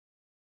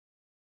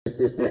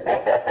What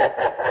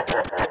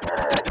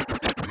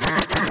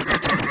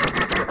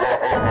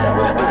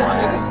it do, my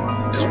nigga?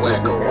 Just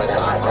Wacko,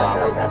 Westside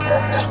Pyro.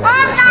 Just one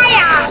thing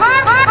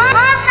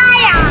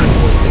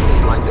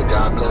that's like that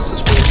God bless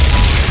us with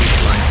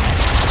is life.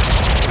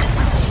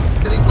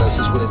 That He bless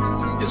us with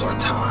is our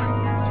time.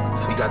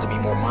 We got to be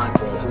more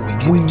mindful of who we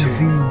give it to.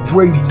 Weezy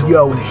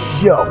Radio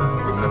Show.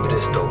 Remember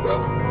this though, bro.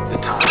 The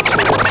time is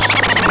yours.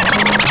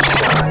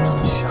 Shine.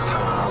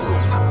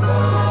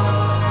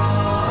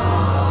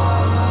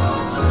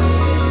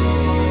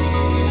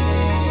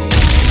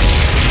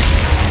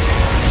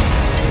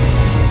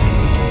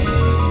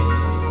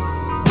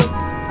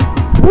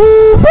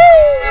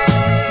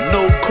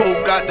 No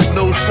coke, got the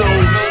no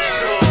shows.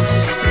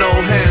 No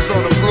hands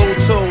on the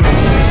Bluetooth.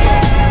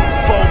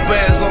 Phone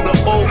bands on the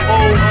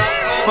OO.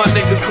 My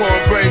niggas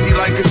going crazy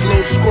like it's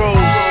loose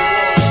scrolls.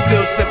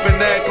 Still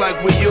sippin' act like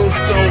we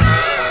used to.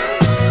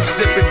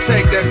 Sip and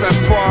take, that's that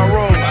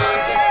Poirot.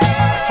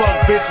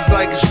 Fuck bitches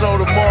like it's no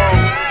tomorrow.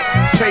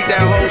 Take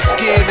that whole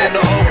skin in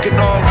the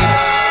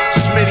Okanagan.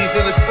 Smitty's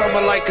in the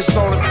summer like it's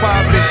on and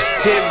poppin'.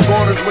 Hitting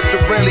borders with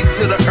the rally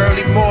to the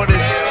early morning.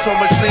 So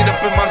much lean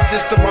up in my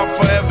system, I'm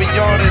forever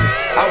yawning.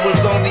 I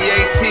was only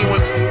 18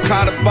 when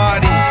caught a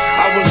body.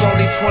 I was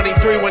only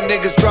 23 when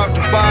niggas dropped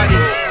a body.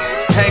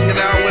 Hanging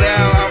out with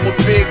Al, I'm a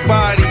big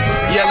body.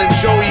 Yelling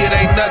Joey, it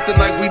ain't nothing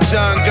like we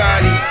John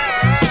Gotti.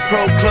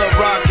 Pro Club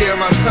Rock here,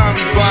 my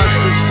Tommy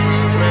boxers.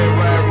 Red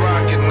Rag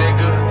rockin',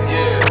 nigga,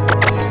 yeah.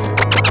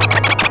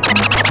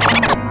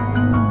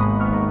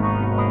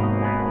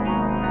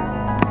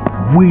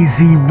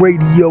 Weezy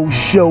Radio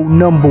Show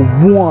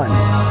 #1.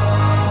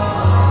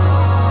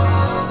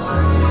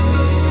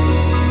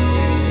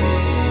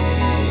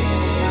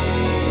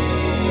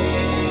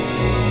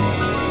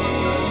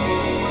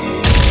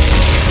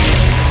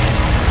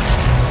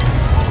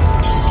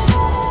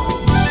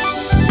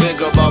 Think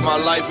about my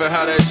life and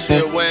how that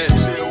shit went.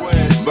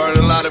 Burned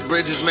a lot of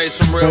bridges, made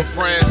some real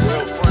friends.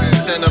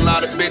 Sent a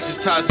lot of bitches,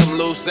 tied some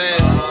loose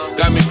ends.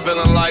 Got me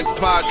feeling like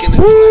Pac in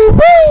the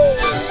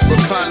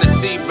recline the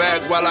seat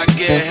back while I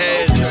get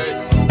head.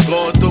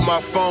 Blowing through my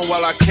phone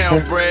while I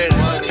count bread.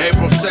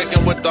 April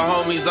 2nd with the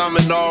homies, I'm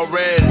in all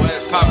red.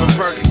 Popping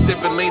Perkins,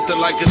 sipping Letha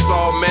like it's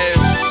all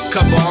meds.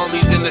 Couple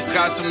homies in the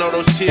sky, so know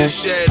those tears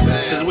shed.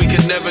 Cause we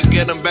could never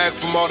get them back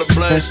from all the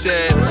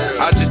bloodshed.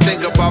 I just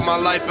think about my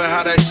life and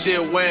how that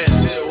shit went.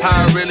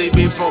 How I really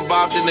be from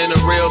Bobton in a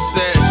real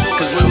set.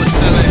 Cause we was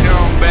selling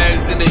heroin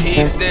bags in the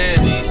East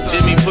End.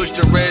 Jimmy pushed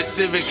the red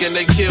Civic and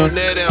they killed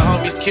Ned. And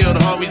homies killed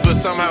homies, but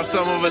somehow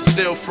some of us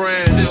still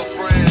friends.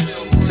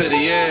 To the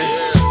end.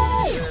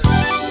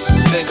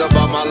 Think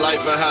about my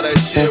life and how that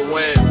shit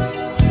went.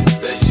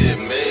 That shit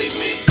made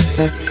me.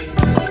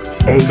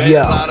 Hey Made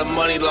yo, a lot of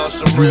money, lost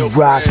some you real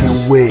rockin'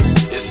 friends. with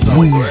It's so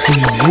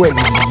Weezy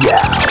Radio.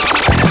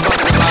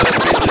 Fucked a lot of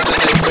bitches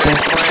and they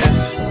best friends.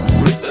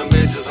 Them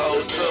bitches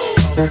hoes too.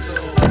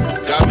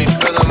 Got me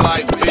feeling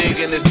like Big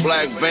in this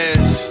black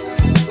Benz.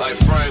 Like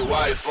Frank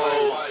Whitefo.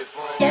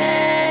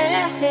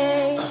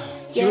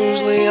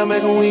 Usually I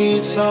make a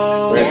weed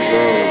song.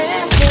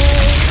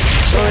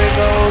 So it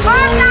goes on a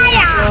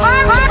weed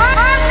song.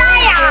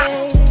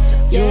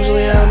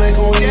 Usually I make a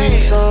weed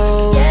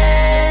song.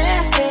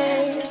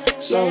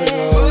 So it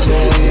goes on a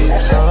weed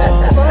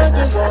song.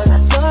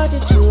 41,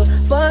 42,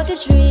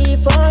 43,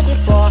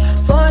 44,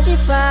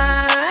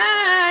 45,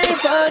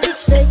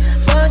 46,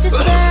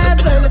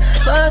 47,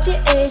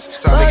 48,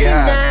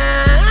 49.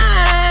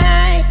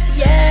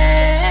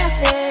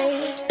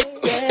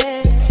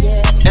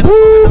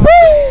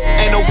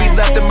 Ain't no weed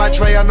left in my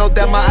tray. I know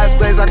that my eyes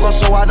glaze. I go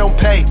so I don't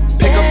pay.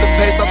 Pick up the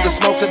paste off the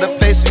smoke to the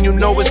face, and you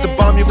know it's the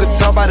bomb. You can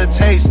tell by the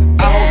taste.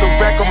 I hold the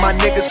wreck on my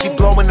niggas, keep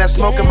blowing that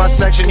smoke in my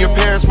section. Your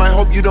parents might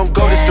hope you don't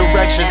go this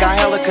direction. Got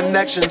hella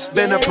connections,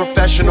 been a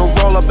professional.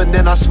 Roll up and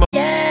then I smoke.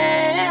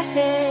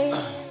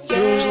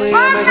 Usually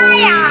I make a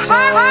weed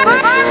song.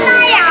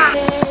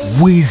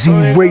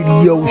 Weezy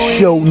Radio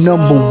Show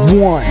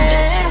 #1.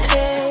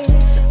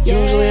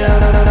 Usually I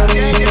make a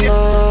weed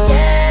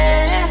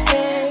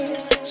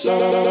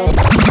song.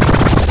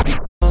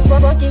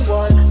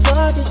 41,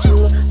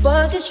 42,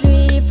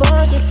 43,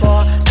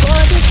 44,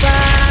 45,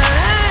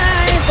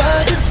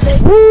 46,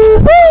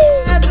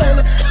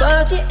 47,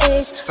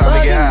 48, It's time to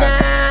get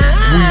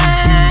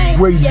high.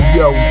 49.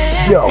 Radio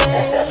Show.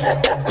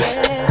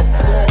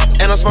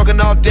 And I'm smoking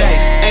all day.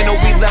 Ain't no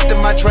weed left in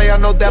my tray. I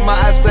know that my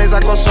eyes glaze.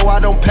 I go so I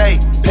don't pay.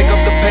 Pick up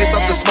the paste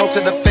off the smoke to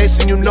the face,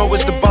 and you know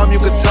it's the bomb. You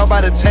can tell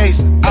by the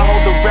taste. I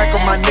hold the wreck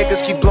on my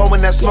niggas, keep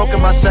blowing that smoke in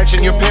my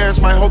section. Your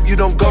parents might hope you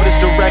don't go this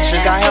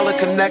direction. Got hella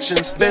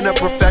connections, been a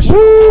professional.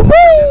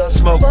 Then I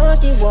smoke.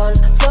 41,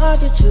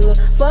 42,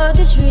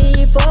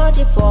 43,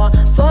 44,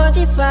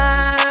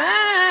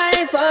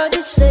 45,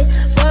 46,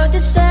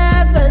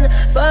 47,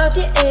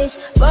 48,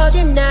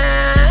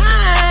 49.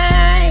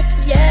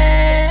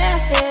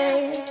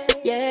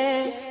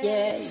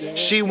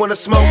 She wanna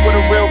smoke with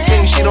a real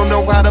king. She don't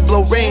know how to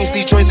blow range.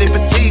 These joints ain't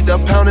petite. A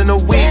pound in a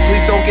week.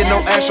 Please don't get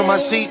no ash on my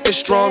seat. It's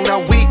strong,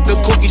 not weak. The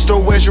cookie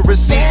store, where's your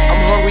receipt? I'm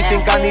hungry,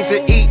 think I need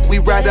to eat. We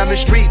ride down the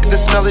street. The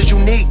smell is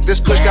unique. This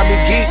kush got me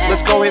geek.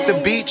 Let's go hit the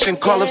beach and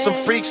call up some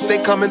freaks. They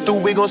coming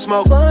through, we gon'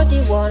 smoke.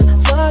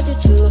 41,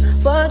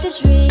 42,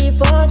 43,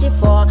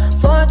 44,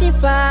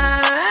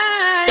 45,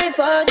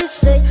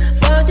 46,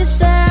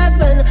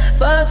 47,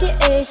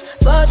 48,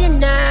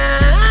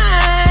 49.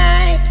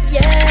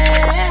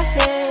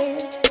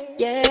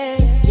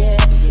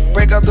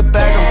 Break out the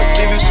bag, I'ma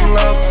give you some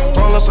love.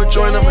 Roll up a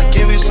joint, I'ma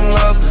give you some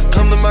love.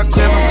 Come to my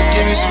crib, I'ma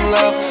give you some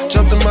love.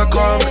 Jump in my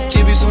car, I'ma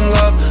give you some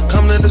love.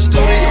 Come to the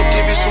studio,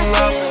 give you some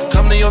love.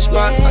 Come to your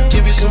spot, I'll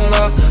give you some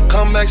love.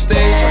 Come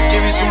backstage, I'll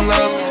give you some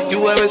love.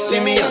 You ever see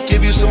me, I'll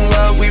give you some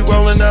love. We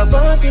rolling up.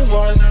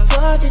 41,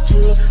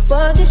 42,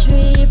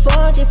 43,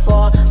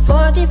 44,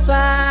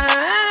 45,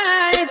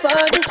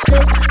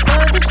 46,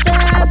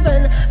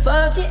 47,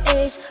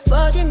 48,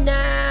 49.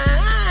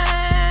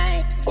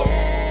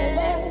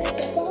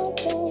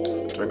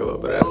 Drink a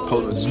little bit of that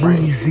Poland Spring.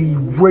 Weezy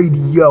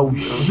Radio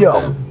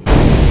Show.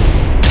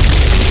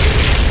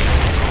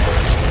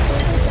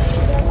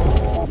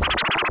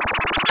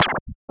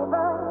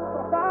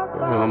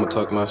 I'm gonna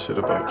talk my shit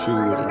about you,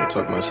 and I'm gonna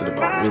talk my shit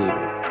about me.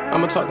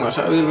 I'm gonna talk my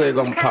shit. We really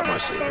gonna pop my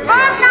shit. That's what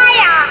I do.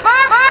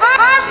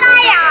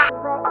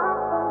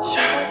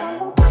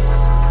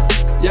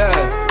 Yeah.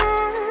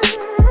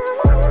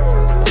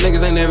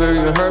 Niggas ain't never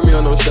even heard me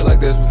on no shit like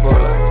this before.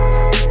 Like,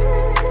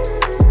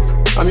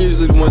 I'm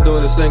usually the one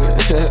doing the singing.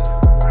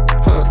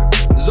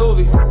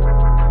 Zuvi.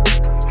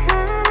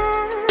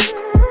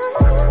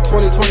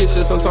 2020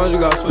 shit, sometimes you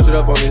gotta switch it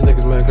up on these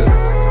niggas, man, cause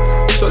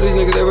show these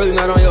niggas they really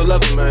not on your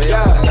level, man.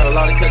 Yeah, got a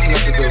lot of catching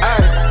up to do. Ay,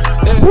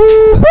 yeah. Let's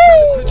paint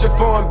a picture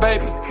for him,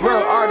 baby.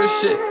 Real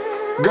artist shit.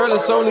 Girl,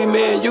 it's only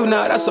me and you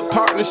now, that's a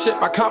partnership.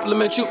 I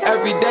compliment you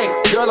every day.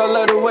 Girl, I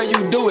love the way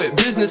you do it.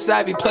 Business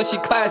savvy, plus she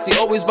classy,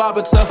 always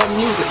vibing to her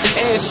music.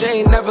 And she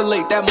ain't never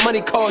late, that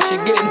money call, she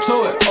getting to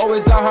it.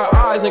 Always dot her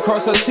eyes and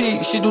cross her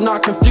T's, she do not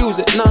confuse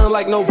it. Nothing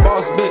like no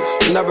boss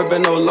bitch, never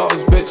been no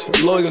lost bitch.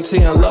 Loyalty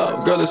and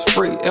love, girl, it's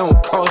free, it don't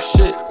cost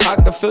shit. I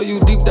can feel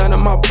you deep down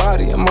in my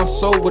body and my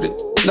soul with it.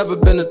 Never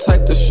been the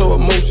type to show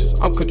emotions,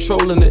 I'm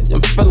controlling it.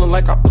 I'm feeling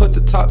like I put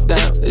the top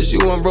down, it's you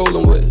I'm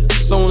rolling with.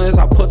 Soon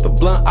as I put the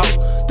blunt out,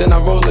 then I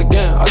roll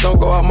again. I don't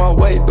go out my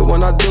way, but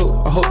when I do,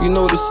 I hope you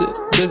notice it.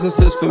 Business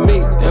is for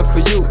me and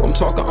for you, I'm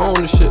talking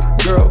ownership.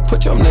 Girl,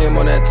 put your name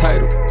on that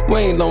title.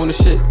 We ain't loan the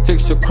shit,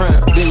 fix your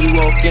crown, then you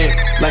walk in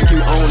like you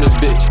own this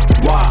bitch.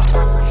 Wow.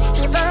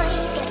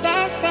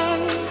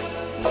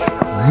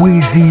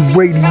 Weezy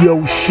Radio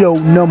Show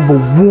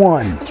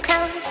 #1.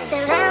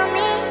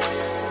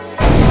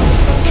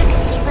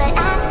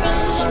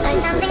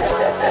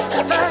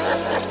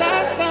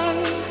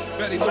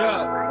 What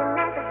up?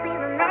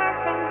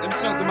 Let me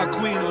talk to my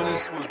queen on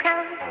this one.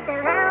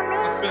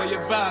 I feel your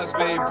vibes,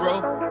 babe,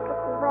 bro.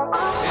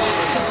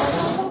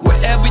 Yeah.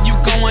 Wherever you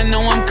going,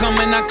 know I'm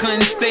coming, I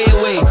couldn't stay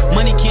away.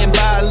 Money can't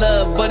buy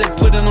love, but it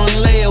put it on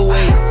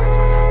layaway.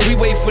 We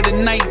wait for the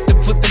night to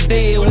put the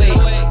day away,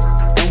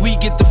 and we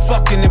get the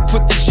fucking and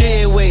put the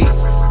J away.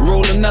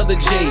 Roll another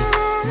J,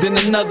 then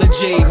another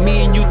J.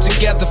 Me and you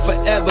together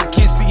forever,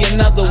 can't see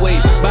another way.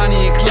 Bonnie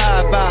and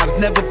Clyde vibes,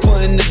 never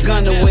putting the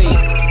gun away.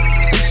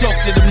 Talk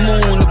to the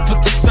moon to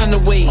put the sun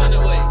away.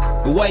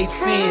 White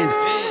sands,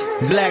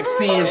 black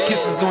sands,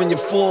 kisses on your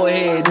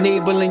forehead,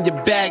 navel in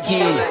your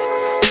backhand.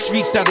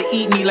 Streets started to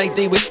eat me like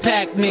they was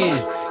Pac-Man.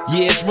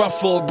 Yeah, it's rough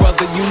for a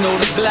brother, you know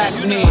the black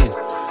man.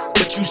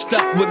 But you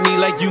stuck with me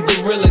like you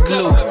gorilla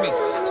glue.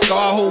 So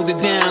I hold it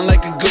down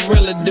like a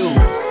gorilla do.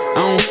 I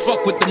don't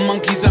fuck with the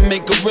monkeys, I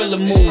make gorilla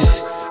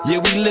moves.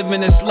 Yeah, we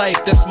living this life,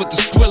 that's what the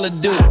Skrilla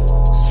do.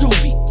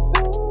 Suvi.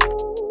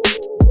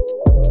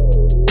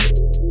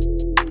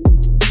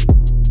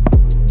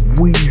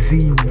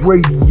 Weezy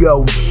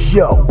Radio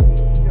Show.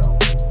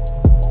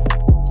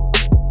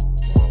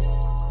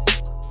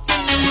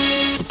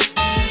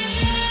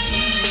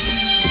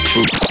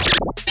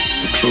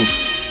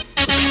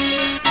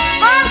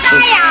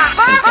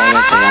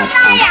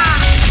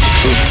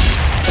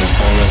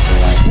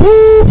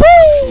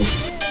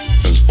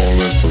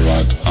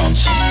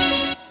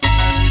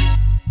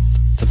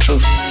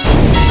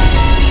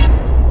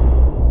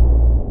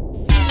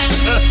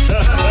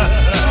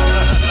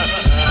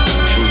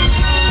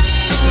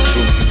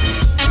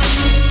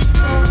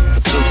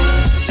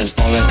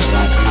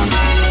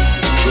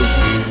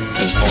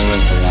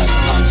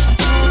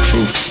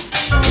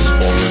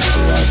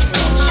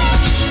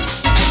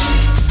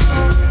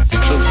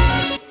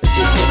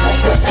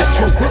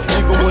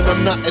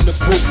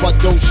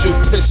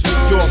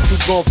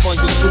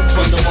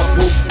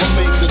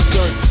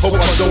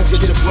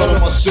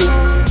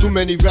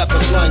 Many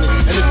rappers lying,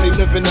 and if they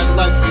living that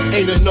life,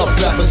 ain't enough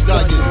rappers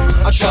dying.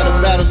 I try to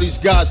battle these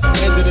guys,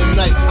 end of the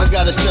night, I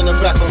gotta send a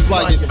rapper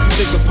flying. You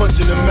think of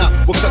punching them out,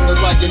 we'll cut the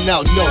lion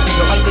out. No,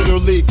 I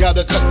literally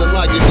gotta cut the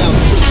lion out.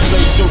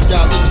 Switchblade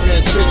showdown, this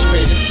man's rich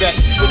man. In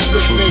fact, which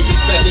rich man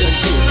is fat MC?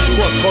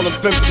 Plus call them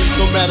femcies,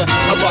 no matter,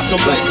 I rock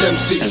them like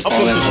MC. I'm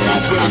from the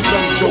streets where the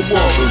guns go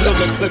off, till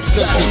the clip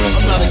simple.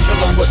 I'm not a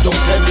killer, but don't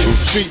tempt me.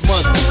 Street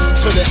monsters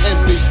to the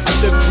envy. I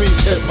live, breathe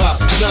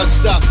hip-hop,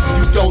 non-stop.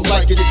 You don't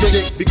like it,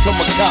 dick, become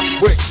a cop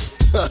quick.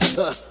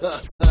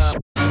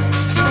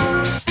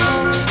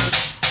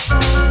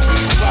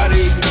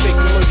 You take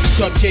commercial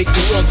cupcakes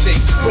and run take.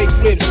 Break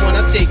ribs when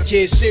I take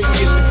kids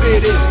serious. The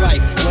bid is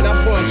life. When I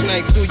punch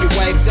knife through your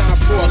wife, Don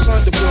Frost,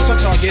 underboss, I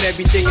target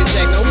everything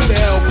exact. Now who the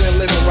hell been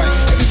living right?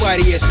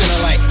 Everybody is in a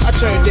light. I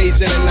turn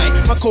days into night.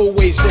 My cold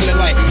ways dim the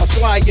light. I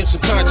fly against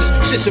subconscious.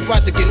 Shit's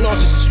about to get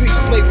nauseous. The streets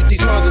will play with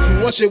these monsters who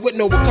run shit with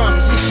no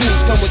accomplice. These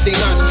fools come with their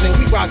nonsense and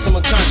we rock some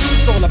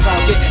unconscious. It's all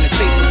about getting the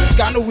paper.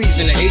 Got no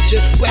reason to hate you,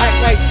 but act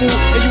like fool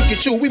and you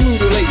can chew. We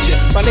mutilate you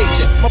by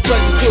nature. My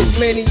presence puts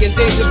many in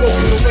danger.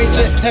 Vocal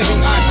arranger, heavy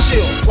I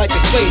chill like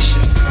a glacier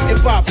and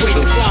vibrate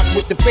the block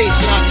with the bass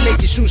knock.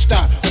 Make your shoe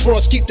stop.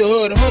 Frost keep the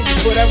hood hungry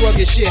for that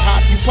rugged shit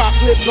hot. You pop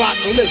lip, block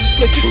the lips,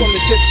 split you from the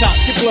tip top.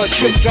 Your blood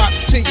drip drop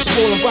till your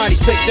swollen body's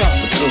picked up.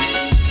 The truth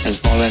is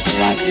always the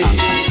right answer.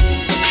 The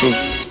truth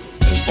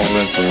is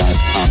always the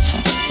right answer.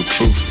 The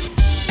truth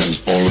is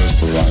always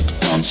the right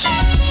answer.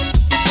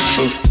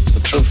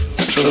 The truth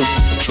is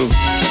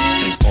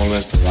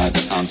always the right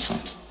answer.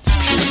 The truth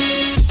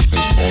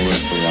is always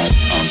the right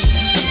answer.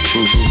 The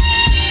truth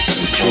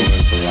is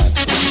always the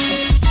right answer.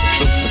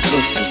 The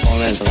truth is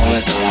always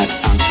the right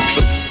answer.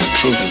 The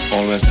truth is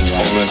always the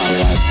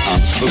right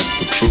answer.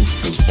 The truth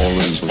is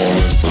always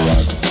the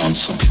right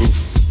answer. Truth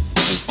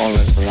is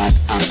always the right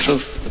answer.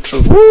 The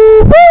truth is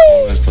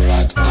always the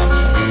right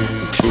answer.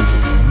 The truth.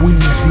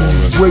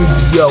 Weezy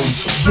Radio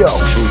Show.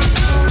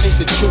 Ain't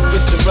the truth,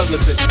 it's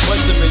irrelevant.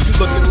 Westerman, you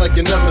looking like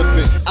an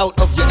elephant, out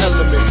of your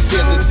element,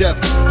 scared to death.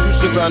 You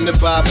surrounded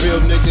by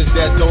real niggas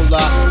that don't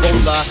lie,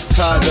 won't lie.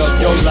 Tired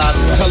of your lies,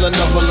 tell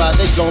another lie,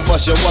 they gon'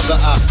 bust your other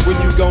eye. When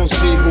you gon'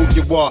 see who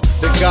you are,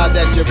 the guy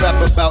that you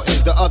rap about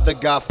is the other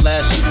guy.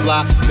 Flashy,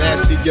 fly,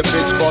 nasty, your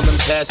bitch call him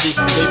Cassie.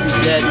 Baby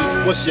daddy,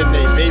 what's your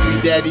name, baby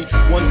daddy?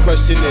 One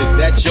question is,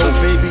 that your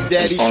baby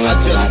daddy? I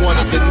just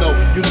wanted to know,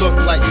 you look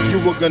like you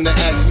were gonna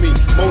ask me.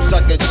 Most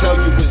I can tell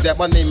you is that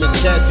my name is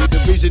Cassie.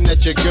 The reason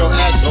that your girl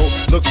asshole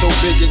looks so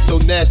big and so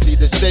nasty,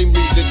 the same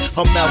reason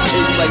her mouth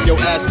tastes like your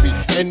ass beat.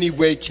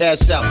 Anyway,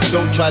 cash out,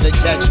 don't try to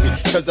catch me,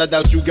 cause I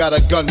doubt you got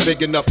a gun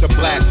big enough to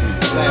blast me.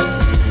 Blast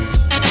me.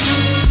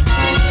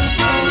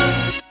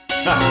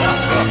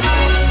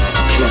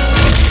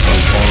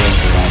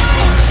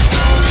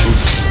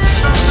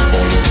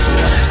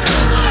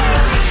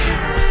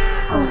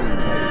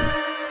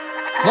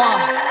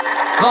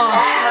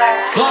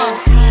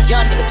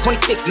 Young nigga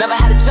 26, never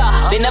had a job.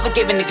 They never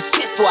gave a nigga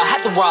shit, so I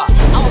had to rob.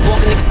 I was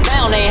walking niggas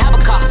down, they ain't have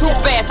a car. Too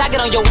fast, I get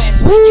on your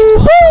ass.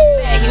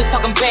 He was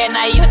talking bad,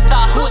 now he in the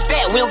star. Who is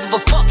that? We don't give a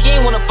fuck, he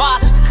ain't wanna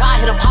vibe. Switch the car,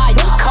 hit him high,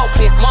 you a coke,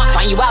 clear smart.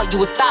 Find you out,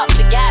 you a stop,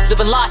 the guys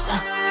living large.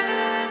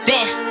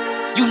 Damn,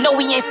 you know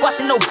we ain't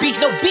squashing no beef,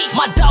 no beef.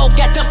 My dog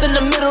got dumped in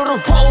the middle of the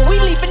road. We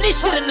leaving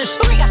this shit in the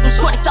street. Got some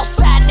shorties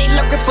outside and they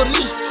lurking for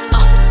me.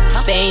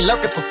 They ain't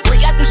lurking for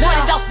free. Got some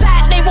shorties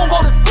outside and they won't go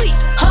to sleep.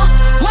 Huh?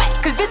 What?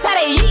 Cause this how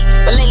they eat.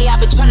 But lately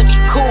I've been trying to be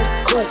cool.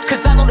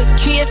 Cause I know the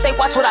kids, they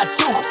watch what I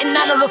do. And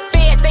I know the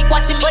feds, they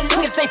watching me. But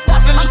niggas ain't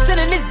stopping me. I'm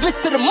sending this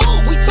bitch to the moon.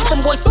 We shoot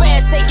them boys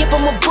fast, say give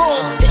them a broom.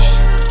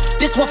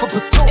 This one for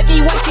platoon. If he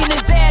ain't seen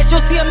his ass,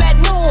 you'll see him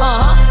at noon.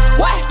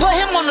 What? Put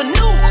him on the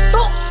news.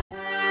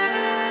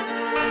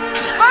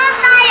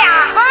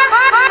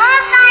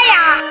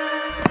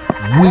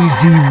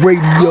 Weezy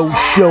Radio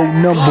Show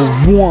number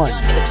 1.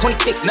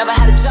 26, never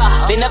had a job.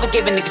 They never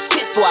gave a nigga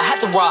shit, so I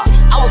had to rob.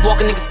 I was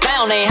walking niggas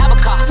down, they ain't have a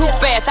car. Too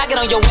fast, I get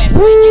on your ass.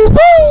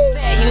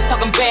 He was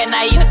talking bad,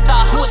 now he in the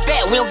star. Who is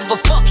that? We don't give a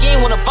fuck, he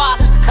ain't wanna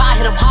vibe. Switch the car,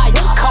 hit him high, you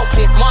a coke,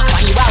 clear smart.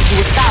 Find you out,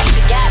 you a stop, the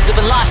guys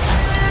living large.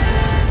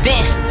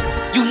 Then,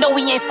 you know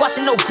we ain't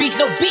squashing no beef,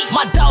 no beef.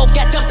 My dog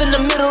got dumped in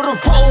the middle of the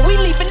road. We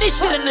leaving this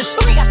shit in the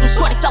street. Got some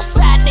shorties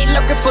outside and they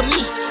lurking for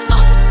me.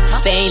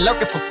 They ain't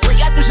lurking for free.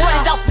 Got some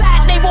shorties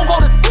outside and they won't go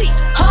to sleep.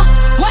 Huh?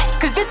 What?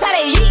 Cause this how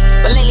they eat.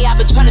 But lately I've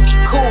been trying to be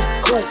cool.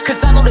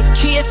 Cause I know the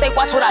kids, they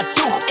watch what I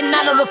do. And I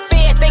know the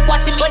feds, they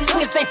watching me. But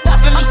niggas ain't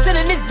stopping me. I'm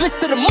sending this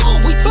bitch to the moon.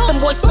 We shoot them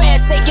boys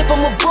fast, say give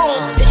them a broom.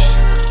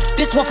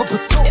 This one for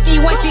platoon. If he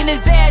ain't seen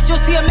his ass, you'll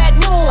see him at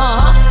noon.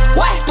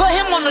 What? Put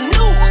him on the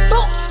news.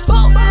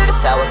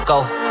 This how it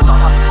go.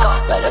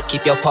 Better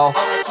keep your pole.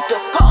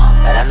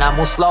 Better not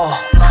move slow.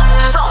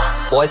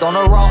 Boys on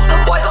the roll.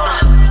 Them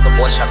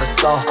boys tryna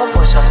score.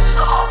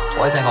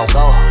 Boys ain't gon'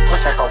 go.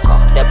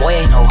 That boy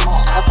ain't no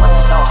hoe.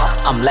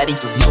 I'm letting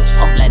you know.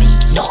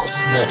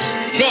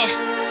 Then,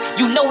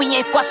 you know we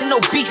ain't squashing no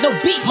beef, no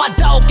beef. My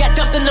dog got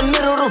dumped in the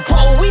middle of the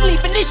road. We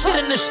leaving this shit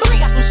in the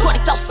street. Got some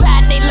shorties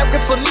outside and they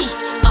lurking for me.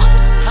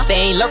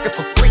 They ain't lurking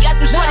for free. Got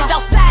some shorties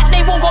outside and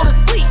they won't go to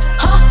sleep.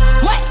 Huh?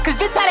 What? Cause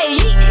this how they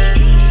eat.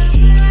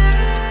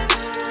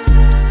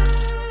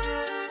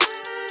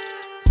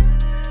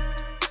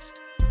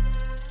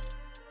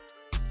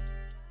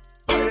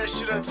 That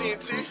shit on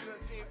TNT.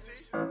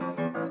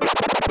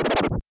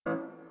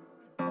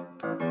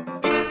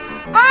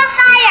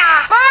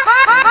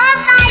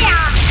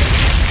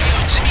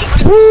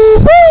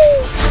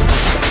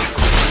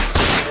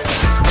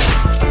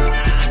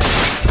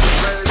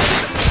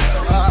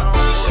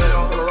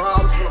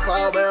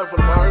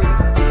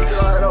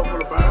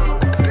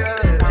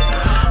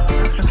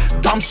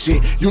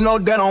 You know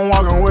that I'm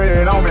walking with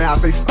it on me. I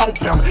say stomp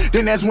him,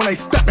 then that's when they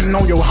stepping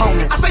on your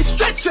homie. I say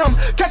stretch him,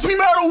 catch me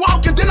murder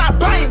walking, then I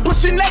bang,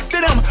 pushing next to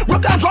them.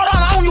 Rip down, draw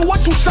down on you,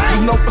 what you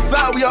saying? You know for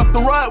side, we up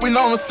the ride, we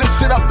know to sit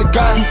shit up the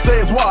gun. You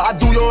say it's what I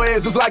do your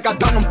ass, it's like I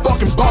done them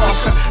fucking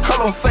bars. I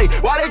don't say,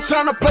 why they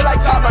tryna play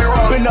like top ain't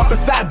wrong? Been up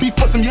inside beef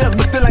for some years,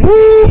 but still ain't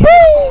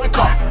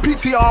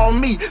PTR on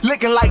me,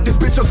 looking like this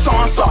bitch a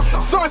so-and-so.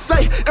 Son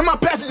say, in my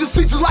passenger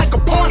seat just like a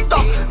porn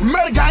star.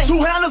 Murder gang,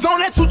 2 handlers on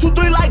that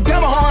 223 like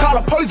Devil Horn.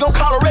 Call the police, don't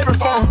call the Raven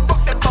phone.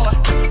 Fuck that boy.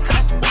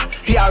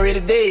 He already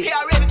dead.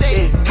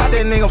 Caught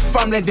that nigga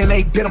fumbling, then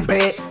they did him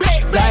bad.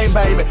 Dang,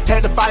 baby,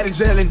 had to fight in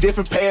jail in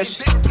different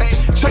passions.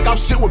 Check out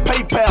shit with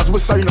PayPals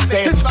with certain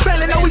assassins.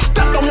 Spelling, know we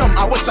stuck on him.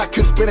 I wish I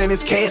could spit in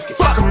his casket.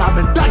 Fuck him, I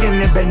been thugging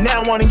it, but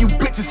now one of you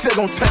bitches still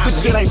gon' touch this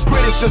shit. Ain't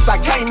pretty since I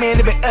came in,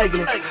 it been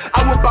ugly.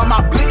 I whip out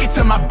my blicky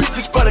to my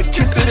bitches for the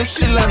kiss of this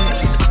shit.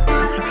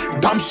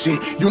 Dumb shit,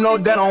 you know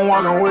that I'm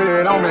walking with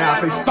it on me. I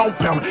say stomp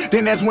him,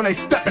 then that's when they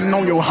stepping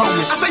on your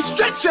homie. I say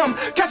stretch him,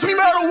 catch me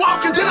murder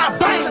walking, then I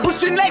bang,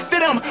 pushing next to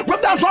them.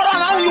 Rip down, draw down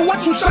on you,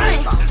 what you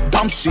saying?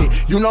 Dumb shit,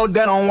 you know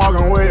that I'm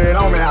walking with it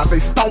on me. I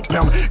say stomp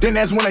him, then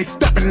that's when they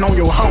stepping on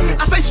your homie.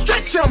 I say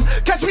stretch him,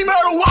 catch me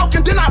murder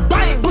walking, then I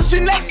bang,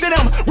 pushing next to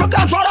them. Rip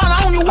down, draw down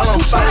on you, what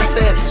you saying?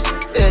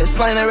 Yeah,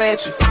 slang the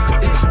ratchet.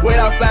 Wait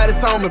outside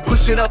his home and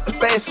push it up the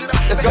fastest.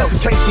 Let's go. In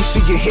case when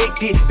shit get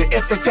hectic, the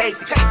F attack.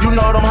 You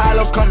know them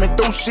hollows coming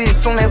through shit as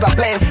soon as I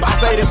blast. I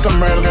say this some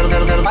murder.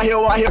 I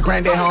hear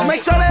granddad home.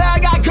 Make sure that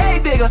I got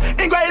grave digger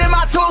engraved in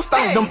my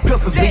tombstone. Them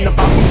pistols beating up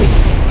off of me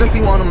since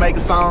he wanna make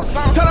a song.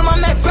 Tell him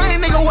I'm that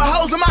same nigga with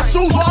hoes in my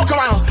shoes, walk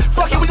around.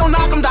 Fuck it, we gon'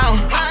 knock him down.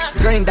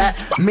 Green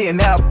dot, me and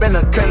now been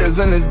the colors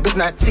in this bitch,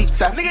 not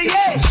T-top. Nigga,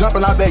 yeah.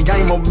 Jumping out that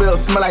game mobile,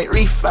 smell like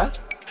reefer.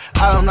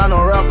 I'm not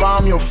no rapper,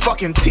 I'm your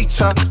fucking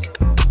teacher.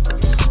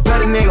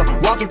 Better nigga,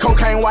 walking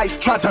cocaine white,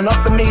 try to turn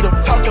up the meter.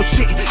 Talk your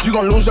shit, you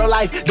gon' lose your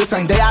life. This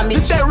ain't day I meet.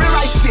 This that real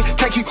life shit,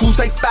 can't keep cool,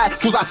 take 5.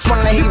 Soon as I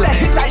swung that heater. That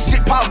hit tight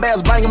shit, pop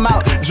bells, bang him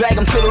out, drag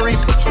him to the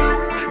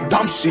reaper.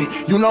 Dumb shit,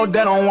 you know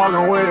that I'm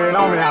walking with it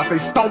on me. I say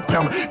stomp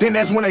him, then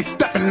that's when they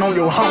stepping on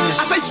your homie.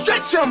 I say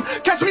stretch him,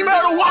 catch me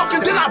murder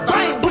walking, then I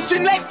bang,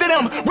 pushing next to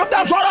them. Rip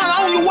down, draw down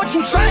on you, what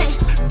you saying?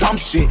 Dumb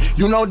shit,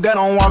 you know that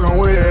I'm walking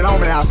with it on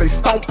me. I say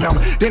stomp him,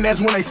 then that's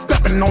when they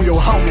stepping on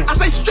your homie. I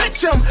say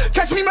stretch him,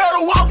 catch me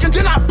murder walking,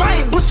 then I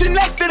bang, pushing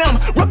next to them.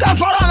 Rip down,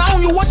 draw down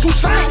on you, what you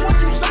saying? What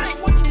you saying?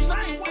 What you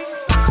saying? What you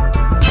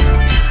saying?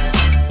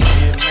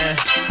 Yeah, man.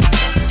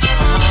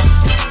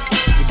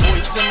 Your boy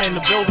Simma in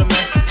the building,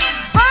 man.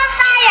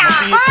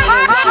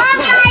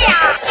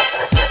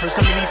 Heard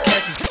some of these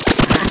cats is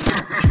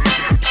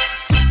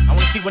I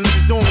wanna see what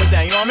niggas doing with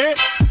that, you know what I mean?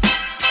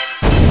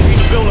 We in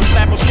the building,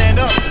 Flap will stand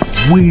up.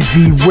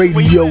 Weezy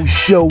Radio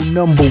Show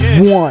number 1.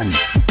 You already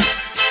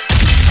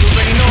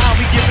know how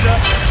we give it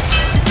up.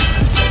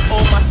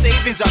 All my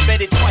savings, I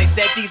bet it twice.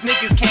 That these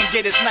niggas can't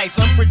get as nice.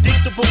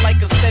 Unpredictable like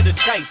a set of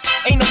dice.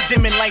 Ain't no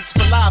dimming lights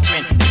for live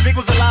men. If Big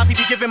was alive, he'd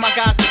be giving my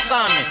guys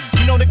consignment.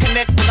 You know the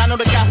connect, but I know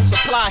the guy who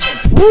supply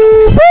him.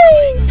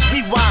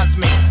 We wise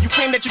men. You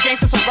claim that you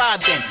gangsters, so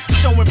ride then.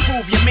 Show and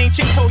prove. Your main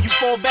chick told you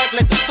fall back,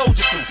 let the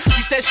soldier through.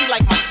 She said she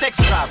like my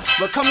sex drive.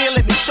 But come here,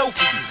 let me show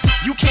for you.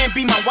 You can't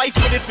be my wife,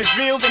 but if it's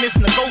real, then it's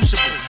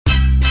negotiable.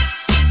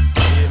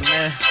 Yeah,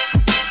 man.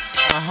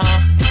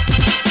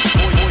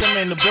 Boy, them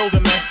in the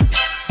building, man.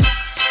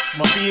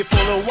 I'ma be here for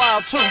a little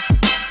while too.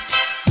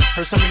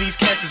 Heard some of these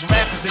cats is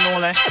rappers and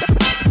all that.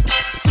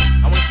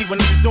 I wanna see what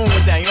niggas doing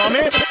with that, you know what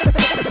I mean?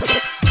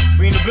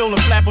 We in the building,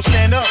 Flap will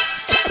stand up.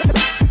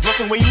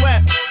 Brooklyn, where you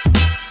at?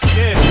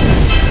 Yeah.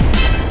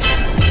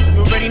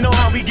 You already know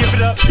how we give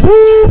it up.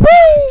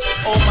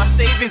 All my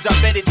savings, I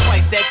bet it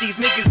twice. That these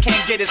niggas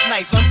can't get as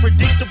nice.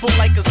 Unpredictable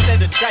like a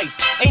set of dice.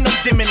 Ain't no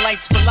dimming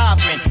lights for live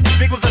men. If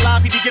Big was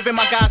alive, he'd be giving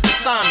my guys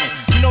consignment.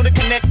 You know the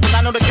connect, but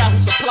I know the guy who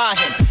supply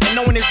him. And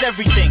knowing is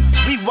everything.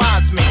 We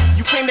wise men.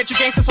 You claim that you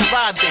gangsters, so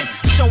ride then.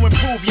 Show and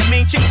prove. Your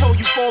main chick told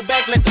you fall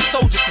back, let the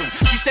soldier through.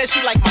 She said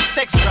she like my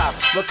sex drive.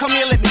 Well, come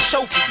here, let me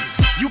show for you.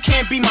 You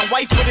can't be my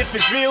wife, but if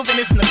it's real, then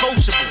it's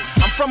negotiable.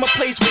 I'm from a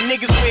place where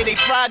niggas wear they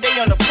pride, they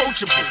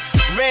unapproachable.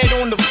 Red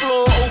on the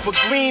floor, over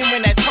green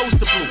when that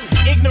toaster blue.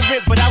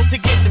 Ignorant, but out to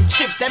get them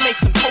chips, that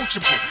makes them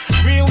coachable.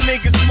 Real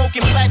niggas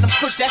smoking platinum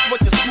kush, that's what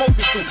the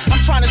smokers do.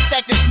 I'm trying to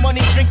stack this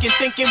money, drinking,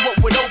 thinking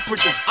what would Oprah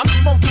do. I'm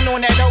smoking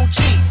on that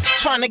OG,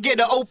 trying to get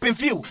an open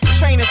view.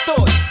 Train of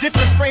thought,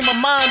 different frame of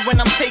mind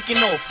when I'm taking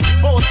off.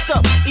 Bossed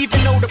up,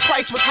 even though the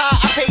price was high,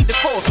 I paid the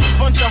cost.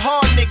 Bunch of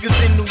hard niggas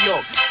in New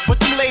York,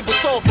 but them labels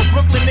off. But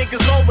Brooklyn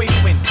niggas always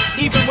win,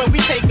 even when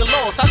we take a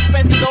loss. I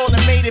spent it all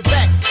and made it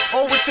back,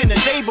 all within a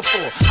day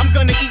before. I'm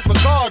gonna eat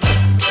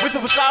regardless, with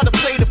or without a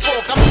plate of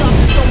fork. I'm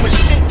dropping so much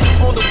shit,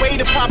 all the way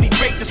to probably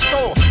break the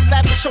store.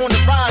 Flappers on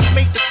the rise,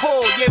 make the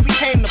call, yeah, we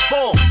came to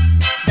ball.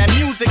 That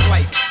music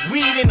life,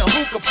 weed in a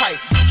hookah pipe.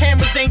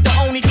 Cameras ain't the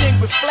only thing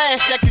with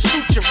flash that can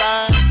shoot your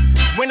ride.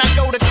 When I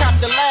go to cop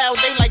the loud,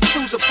 they like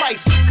choose a price.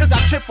 twice. Cause I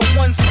triple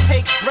ones and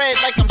take bread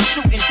like I'm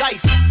shooting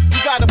dice. You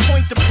got a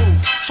point to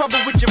prove. Trouble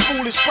with your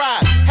foolish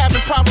pride.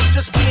 Having problems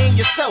just being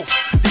yourself.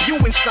 The you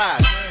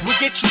inside will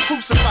get you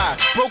crucified.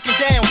 Broken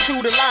down,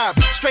 chewed alive.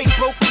 Straight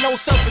broke with no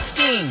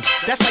self-esteem.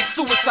 That's like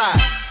suicide.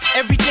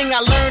 Everything I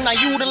learned, I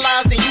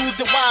utilized and used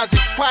it wise.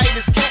 It quiet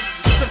as kept.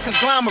 It's a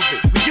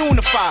conglomerate. We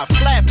unify.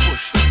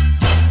 Flatbush.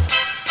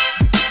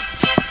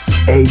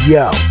 Hey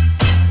yo,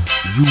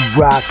 you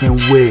rockin'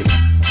 with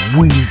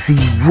Weezy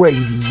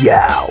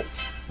Radio.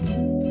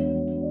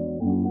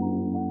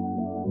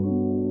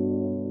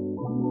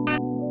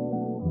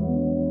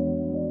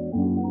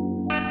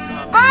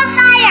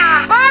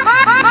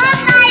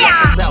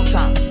 About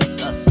time.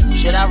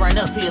 Shit, I run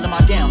uphill in my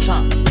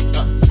downtime.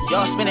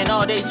 Y'all spending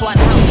all day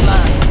swatting house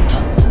lines.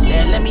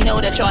 That let me know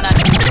that y'all not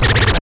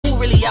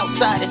really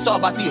outside. It's all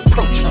about the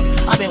approach.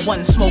 I've been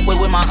wanting smoke with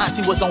when my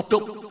auntie was on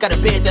dope. Got a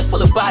bed that's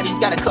full of bodies,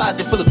 got a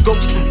closet full of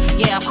ghosts.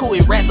 Yeah, I'm cool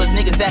with rappers,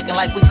 niggas acting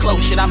like we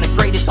close. Shit, I'm the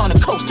greatest on the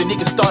coast, and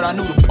niggas thought I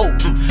knew the Pope.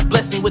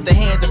 Bless me with the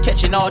hands of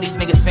catching all these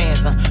niggas fans.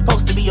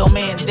 Supposed to be your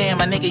man's, damn,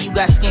 my nigga, you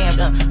got scammed.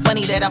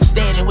 Funny that I'm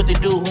standing with the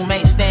dude who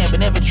made stand,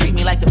 but never treat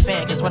me like a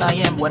fan. Cause what I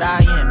am,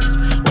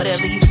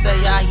 whatever you say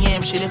I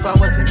am, shit, if I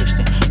wasn't bitch,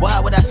 then why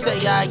would I say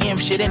I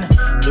am, shit? And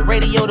the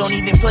radio don't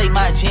even play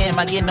my jam.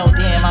 I get no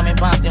damn, I'm in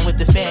Bompton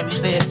with the fam. You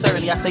say it's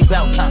early, I say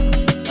bout time.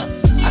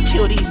 I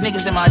kill these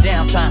niggas in my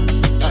downtime.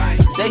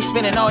 They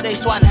spending all day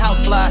swatting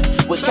house flies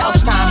with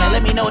couch time. Now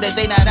let me know that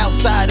they not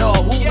outside. Oh,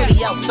 who really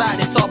outside?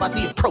 It's all about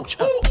the approach.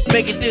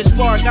 Make it this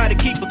far, gotta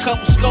keep a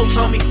couple scopes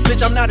on me.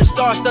 Bitch, I'm not a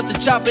star, stuff the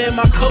chopper in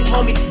my coat,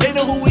 homie. They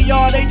know who we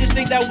are, they just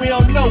think that we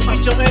don't know.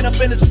 Put your hand up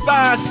in this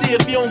fire, see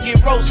if you don't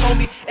get roast,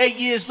 homie. 8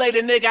 years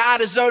later, nigga, I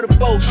deserve the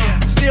boast.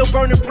 Still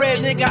burning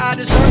bread, nigga, I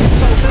deserve the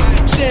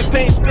toast.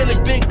 Champagne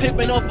spilling, big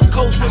pimpin' off a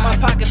coast. With my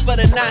pocket for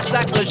the nines,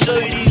 I can show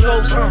you these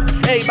hoes,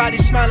 Everybody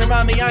smiling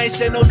around me, I ain't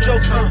say no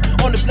jokes,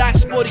 On the black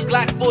sporty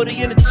Glock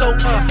 40 in the tote,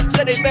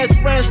 Said they best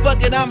friends,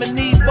 fuck it, I'ma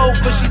need both.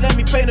 But she let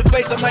me paint her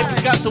face, I'm like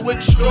Picasso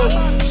with the stroke.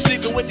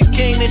 Sleeping with the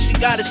king, then she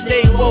gotta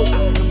stay woke.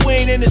 If we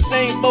ain't in the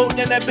same boat,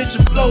 then that bitch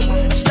will float.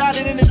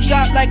 Started in the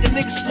drop like a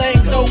nigga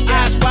slang dope.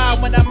 Eyes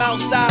wide when I'm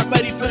outside,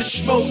 ready for the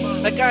smoke.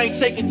 Like I ain't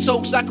taking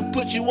tokes, I can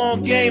put you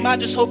on game. I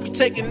just hope you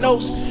taking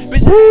notes.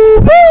 Bitch,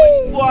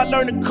 before I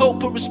learn to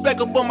cope, put respect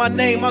up on my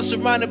name. I'm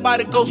surrounded by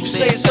the ghosts. You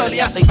say it's early,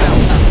 I say bout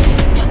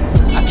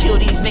time. I kill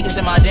these niggas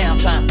in my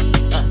downtime.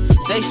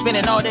 They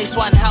spending all day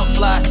swatting house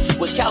flies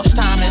with couch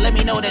time. And let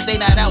me know that they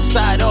not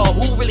outside. Oh,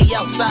 who really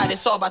outside?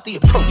 It's all about the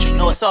approach.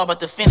 No, it's all about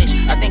the finish.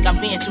 I think I'm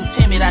being too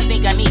timid. I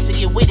think I need to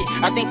get with it.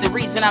 I think the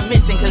reason I'm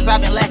missing, cause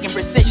I've been lacking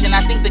precision.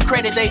 I think the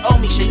credit they owe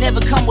me should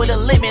never come with a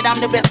limit. I'm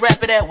the best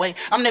rapper that way.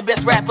 I'm the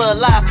best rapper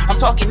alive. I'm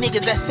talking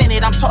niggas that's in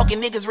it. I'm talking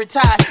niggas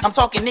retired. I'm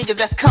talking niggas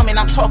that's coming.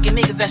 I'm talking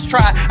niggas that's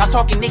tried. I'm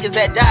talking niggas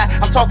that died.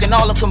 I'm talking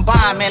all of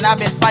combined, man. I've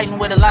been fighting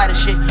with a lot of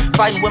shit.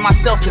 Fighting with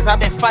myself, cause I've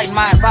been fighting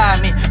my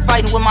environment.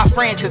 Fighting with my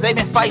friends, cause they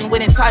been fighting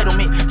with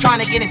entitlement.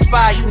 Trying to get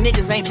inspired, you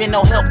niggas ain't been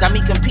no help. Got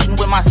me competing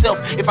with myself.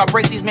 If I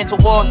break these mental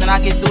walls, then I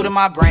get through to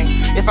my brain.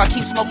 If I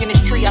keep smoking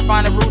this tree, I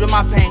find the root of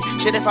my pain.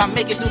 Shit, if I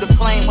make it through the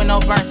flame with no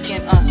burnt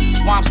skin,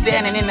 while I'm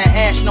standing in the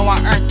ash, know I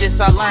earned this.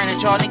 I learned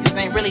that y'all niggas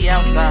ain't really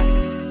outside.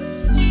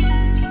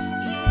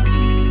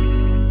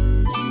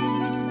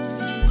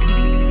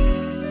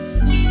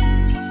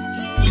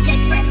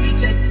 DJ Fresh,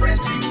 DJ Fresh,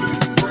 DJ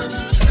Fresh.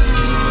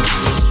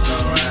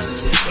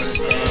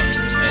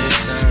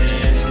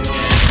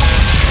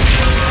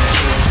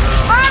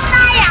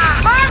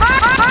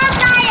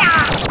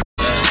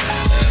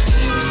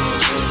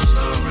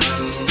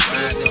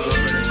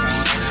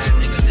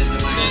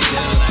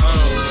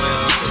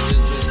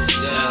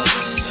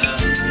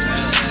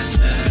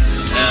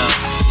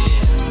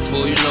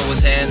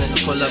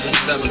 Pull up and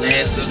something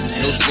nasty,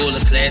 new school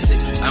or classic.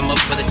 I'm up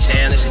for the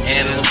challenge,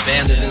 animal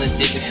balance in a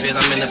dicky fit.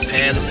 I'm in the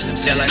palace,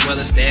 just like well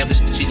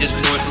established. She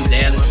just flew in from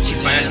Dallas. She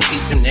fine, she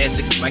teach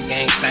gymnastics. My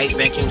game tight,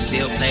 vacuum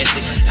seal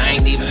plastic. I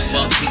ain't even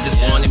fuck, she just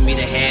wanted me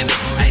to have it.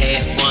 I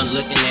had fun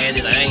looking at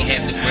it, I ain't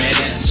have to grab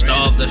it.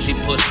 Starved her, she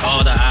pushed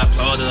harder, I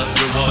applauded her,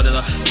 rewarded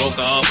her. Woke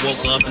her up,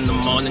 woke up in the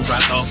morning,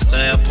 dropped off at the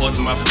airport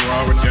in my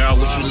Ferrari.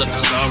 Girl, what you looking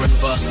sorry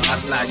for? I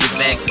fly you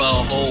back for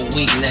a whole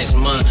week next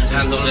month.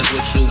 I know that's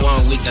what you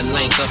want, we can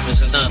link up and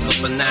stunt. But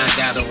for now, I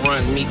gotta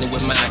run, meeting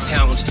with my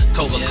accountants,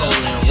 Coca-Cola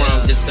and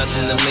rum,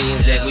 discussing the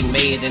millions that we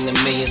made and the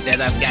millions that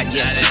I've got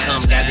yet to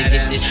come. Gotta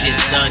get this shit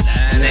done.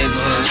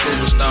 Neighborhood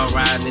superstar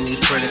riding in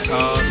these pretty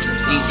cars.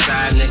 East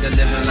side nigga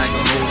living like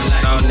a movie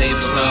star.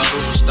 Neighborhood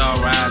superstar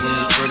riding in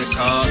these pretty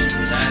cars.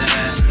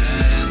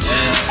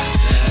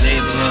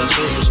 Neighborhood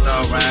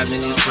superstar riding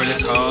in these pretty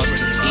cars.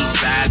 East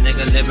side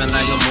nigga living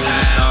like a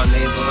movie star.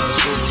 Neighborhood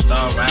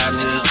superstar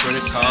riding in these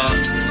pretty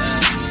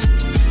cars.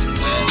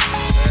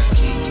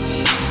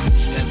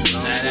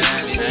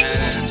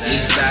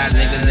 East side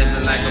nigga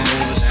living like a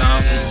movie star.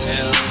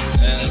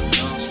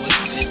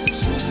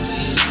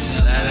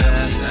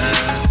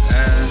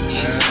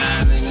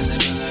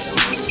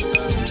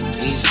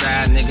 East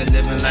side nigga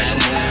living like a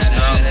movie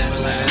star.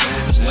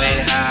 Way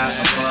high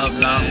above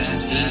law.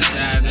 East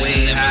side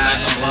way high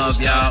above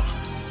y'all.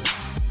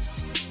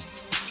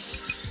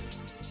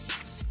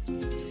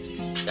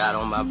 Shot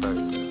on my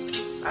birthday.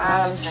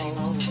 Eyes ain't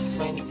no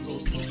friend of me.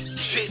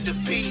 Shit the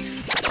beat.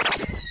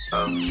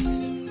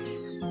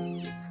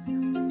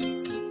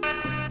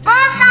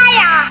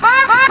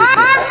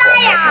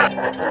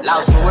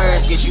 Lost for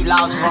words, guess you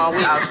lost for a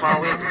week.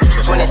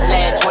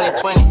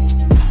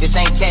 20/2020. This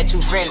ain't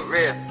tattoo friendly.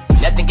 Real.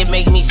 Nothing can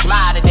make me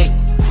smile today.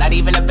 Not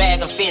even a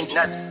bag of Fendi.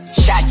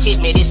 Shots hit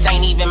me, this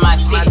ain't even my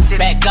city.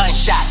 Back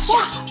gunshots.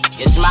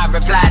 It's my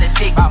reply to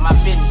sick. About my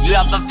business. You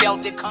ever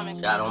felt it coming?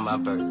 Shot on my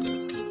birthday.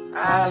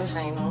 Eyes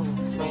ain't no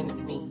friend of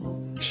me.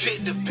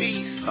 Shit the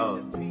beat.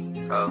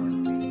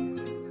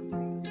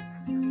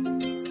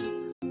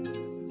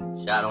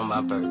 Shot on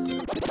my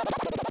birthday.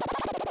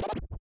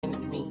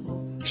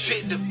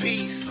 Shit the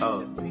beat.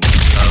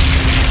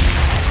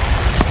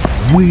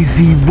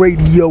 Weezy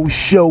Radio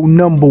Show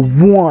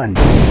 #1.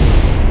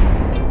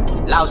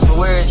 Lost for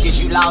words,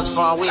 guess you lost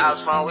for a week.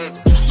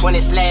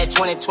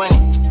 20/2020.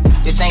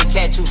 This ain't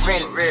tattoo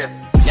friendly. Real.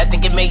 Nothing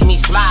can make me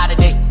smile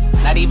today.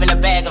 Not even a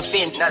bag of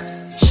Fendi.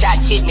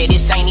 Shots hit me,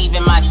 this ain't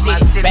even my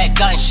city. Back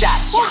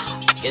gunshots.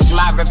 It's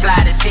my reply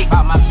to sick.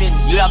 About my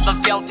business. You ever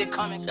felt it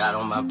coming? Shot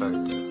on my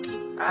birthday.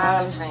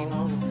 Eyes ain't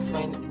no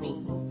friend of me.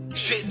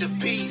 Shit the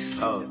beat.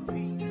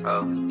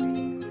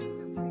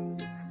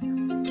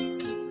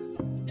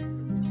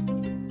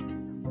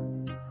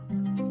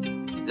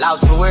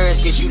 Lost for words,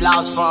 guess you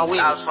lost for a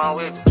week.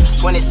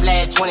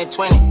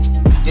 20/2020.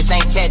 This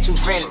ain't tattoo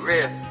friendly.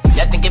 Real.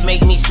 Nothing can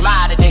make me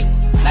smile today.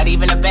 Not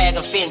even a bag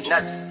of Fendi.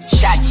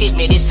 Shots hit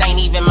me, this ain't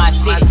even my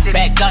city.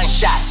 Back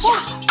gunshots.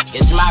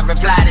 It's my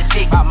reply to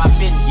sick. About my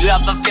business. You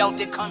ever felt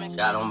it coming?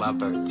 Shot on my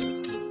birthday.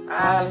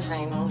 Eyes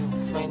ain't no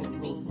friend of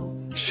me.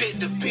 Shit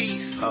the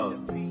beat.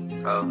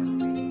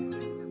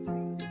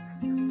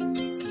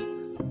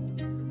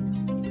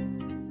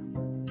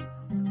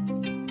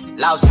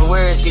 Lost for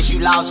words, guess you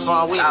lost for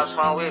a week.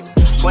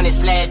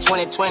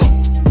 20/2020.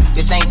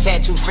 This ain't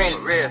tattoo friendly.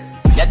 Real.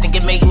 Nothing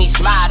can make me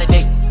smile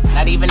today.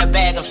 Not even a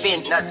bag of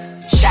Fendi.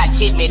 Shots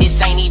hit me,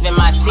 this ain't even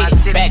my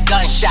city. Back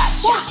gunshots.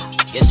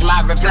 It's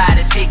my reply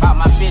to sick. About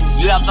my business.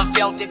 You ever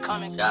felt it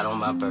coming? Shot on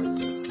my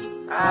birthday.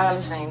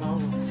 Eyes ain't no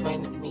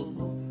friend of me.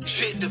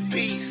 Shit the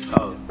beat.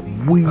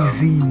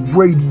 Weezy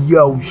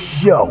Radio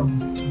Show.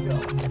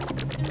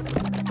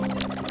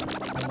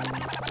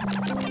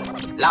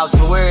 Lost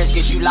for words,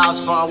 guess you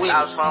lost for a week.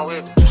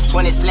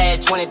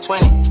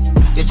 20/2020.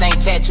 This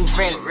ain't tattoo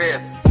friendly. Real.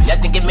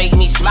 Nothing can make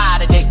me smile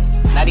today.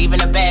 Not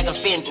even a bag of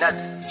Fendi.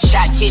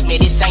 Shots hit me,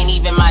 this ain't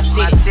even my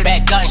city.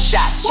 Back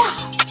gunshots.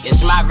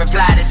 It's my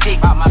reply to sick.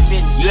 About my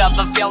business. You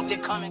ever felt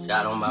it coming?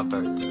 Shot on my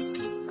birthday.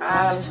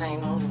 Eyes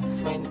ain't no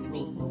friend of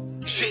me.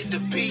 Shit the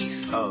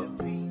beat.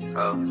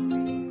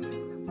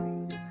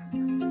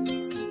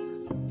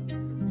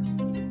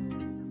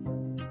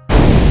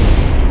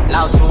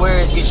 Lost for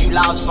words, guess you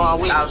lost for a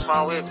week.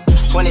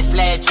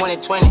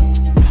 20/2020.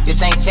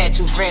 This ain't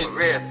tattoo friendly.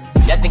 Real.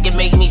 Nothing can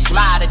make me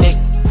smile today.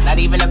 Not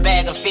even a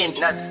bag of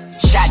Fendi.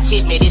 Shots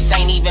hit me, this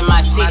ain't even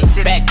my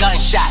city. Back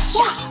gunshots.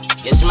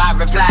 It's my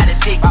reply to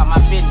sick. About my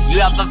business.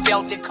 You ever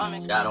felt it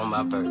coming? Shot on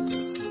my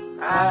birthday.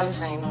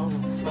 Eyes ain't no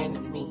friend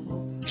of me.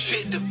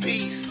 Shit the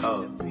beat.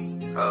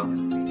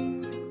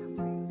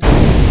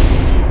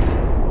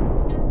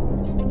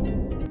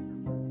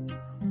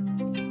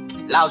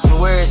 Lost for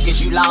words, guess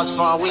you lost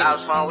for a week.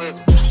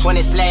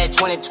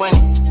 20/2020.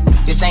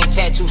 This ain't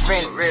tattoo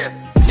friendly. Real.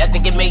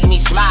 Nothing can make me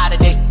smile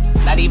today.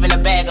 Not even a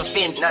bag of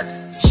Fendi.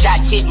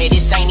 Shots hit me,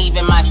 this ain't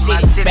even my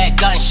city. Back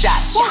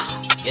gunshots.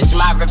 It's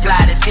my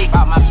reply to sick.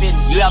 About my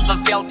business. You ever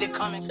felt it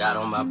coming? Shot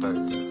on my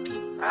birthday.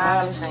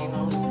 Eyes ain't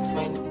no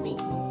friend of me.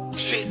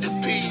 Shit the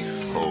beat.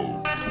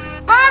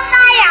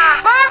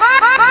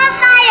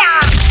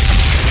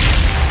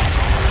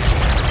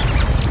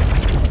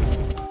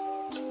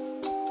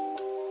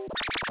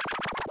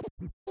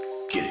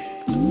 Get it.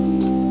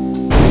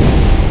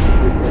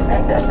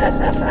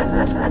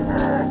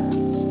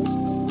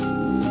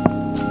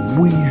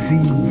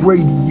 Weezy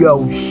Radio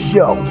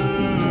Show.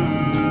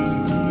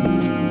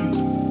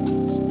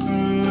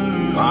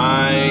 I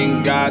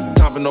ain't got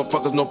time for no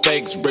fuckers, no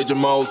fakes. Bridge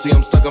mode, see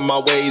I'm stuck in my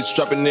ways.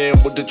 Strapping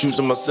in with the juice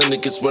in my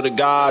syndicate. Swear to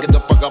God, get the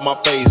fuck out my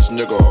face,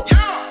 nigga.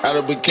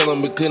 After we kill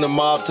them, we clean them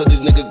up. Tell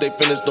these niggas they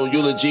finished, no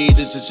eulogy.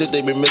 This is shit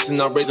they been missing,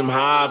 I raise them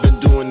high. Been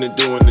doing it.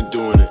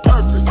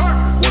 Perfect.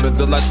 Wanted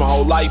to last my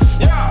whole life.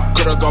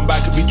 Could've gone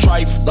back and be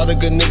trife. Lot of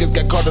good niggas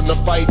got caught in the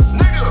fight.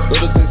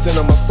 Notice ain't sent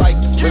on my sight.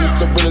 Realest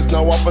the realest,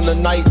 now off in the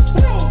night.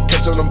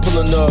 Catch on, I'm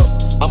pulling up.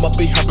 I'ma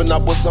be hopping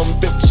up with some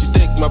bitch. She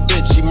thick, my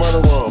bitch, she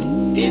murder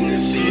 'em. In the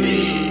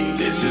city,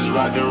 this is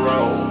rock and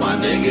roll. My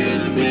nigga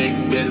is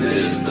big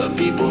business, the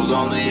people's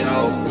only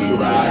hope. We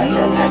riding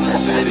around the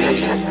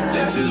city,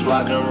 this is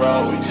rock and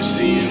roll. You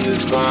see in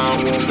this fine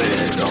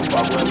woman, don't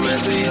fuck with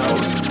messy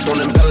hoes.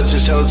 Don't embellish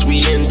and tell us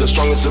we in. The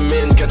strongest of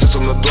men, catch us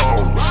on the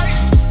throne.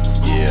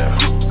 Yeah,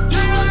 do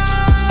it.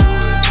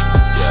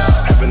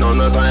 Yeah, heaven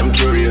on earth, I am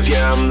curious.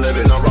 Yeah, I'm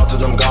living on route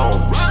till I'm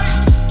gone.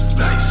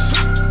 Nice.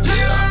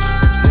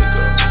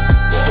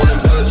 Don't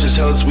embellish and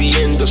tell us we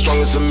in. The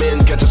strongest of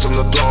men, catch us on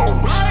the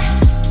throne.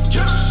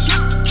 Yes.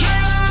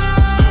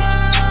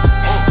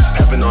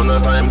 Heaven Heaven on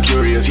earth, I am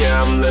curious.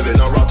 Yeah, I'm living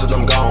or rot till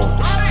I'm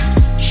gone.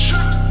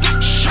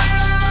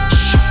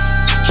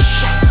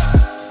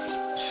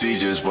 See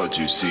just what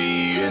you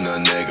see in a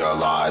nigga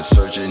life.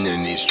 Searching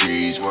in these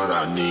streets, what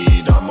I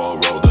need, I'm a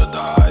roll the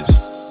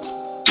dice.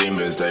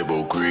 Demons, they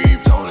will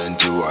creep, turning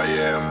to I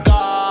am.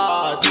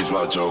 God, please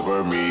watch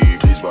over me,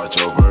 please watch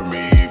over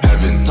me.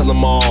 Heaven, tell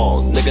them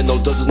all, nigga, no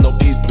justice, no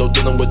peace, no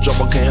dealing with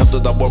trouble, can't help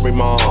that I worry,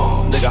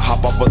 mom. Nigga,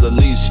 hop off of the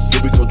leash,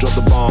 here we go, drop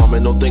the bomb.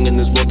 Ain't no thing in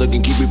this world that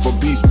can keep me from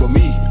peace but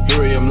me.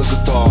 Here I am, looking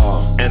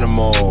star,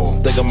 animal.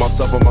 Think of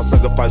myself and my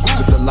sacrifice, look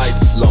at the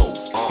lights low.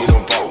 You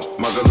don't vote.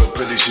 My girl look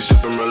pretty, she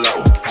sippin' real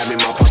low. Had me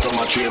my pot on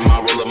my tree and my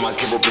roller, my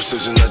cable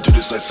precision. I do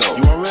this like so.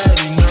 You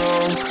already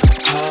know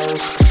how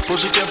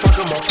bullshit can't fuck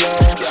up my flow.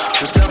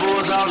 The devil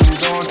is out and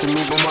he's on to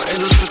me, but my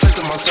angels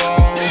protecting my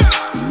soul.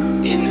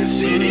 In the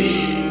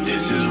city,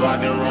 this is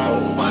rock and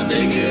roll. My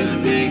nigga is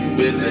big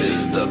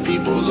business. The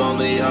people's on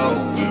the hoe.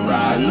 We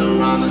riding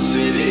around the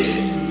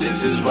city.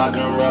 This is rock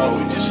and roll.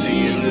 You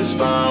see in this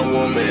fine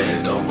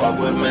woman. Don't fuck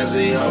with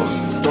messy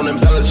hoes. Don't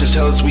embellish, just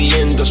tell us we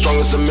in. The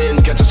strongest of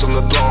men catch us on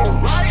the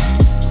throne.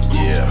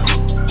 Yeah,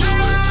 do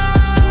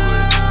it,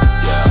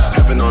 yeah.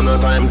 Heaven on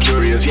earth, I am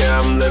curious. Yeah,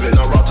 I'm living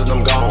or rot till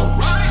I'm gone.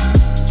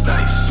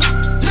 Nice,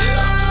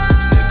 yeah,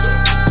 nigga.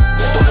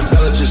 Don't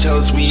embellish, just tell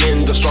us we in.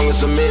 The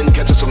strongest of men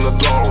catch us on the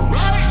throne.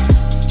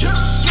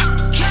 Yes.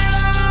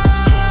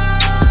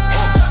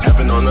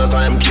 Heaven on earth,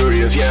 I am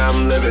curious. Yeah,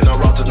 I'm living or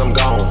rot till I'm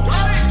gone.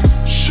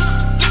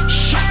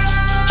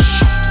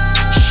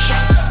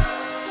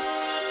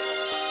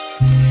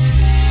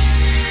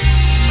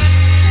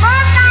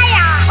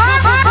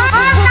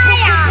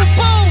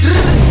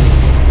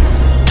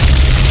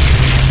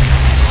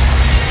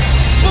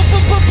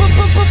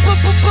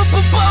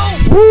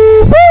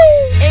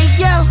 Hey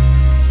yo,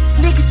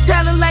 niggas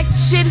sounding like the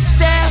shit is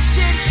style.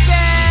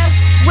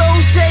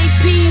 Rose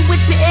AP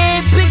with the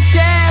air, big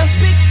down.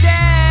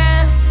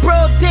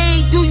 Broad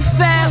day, do you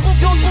foul?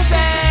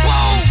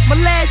 My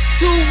last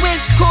 2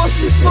 weeks cost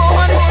me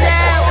 400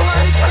 down.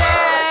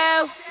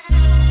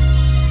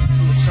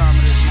 What time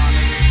it is, my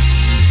nigga?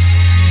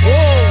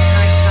 Whoa!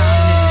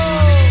 Nighttime niggas,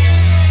 my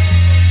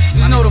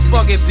nigga. You know the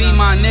fuck it be,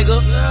 my nigga.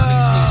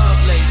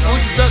 No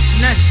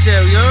introduction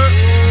necessary, you heard?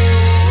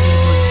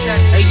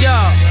 Hey,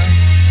 y'all.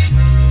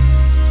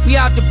 We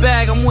out the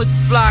bag, I'm with the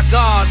fly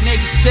guard.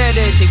 Niggas said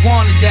that they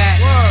wanted that.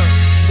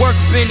 Work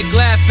up in the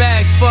glad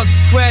bag, fuck the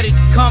credit,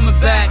 coming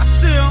back.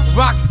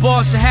 Rock the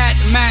boss and hat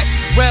to match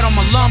the red on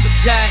my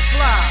lumberjack.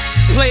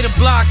 Play the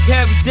block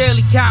heavy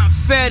daily, counting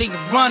fatty and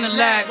running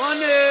laps.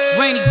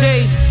 Rainy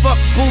days, fuck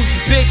boozy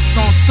bitches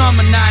on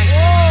summer nights.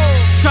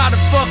 Tried to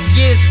fuck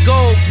years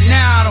ago, but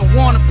now I don't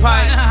wanna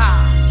pipe.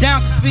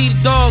 Down to feed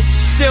the dogs,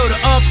 still the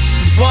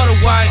ups and butter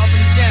white.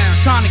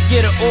 Trying to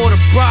get an order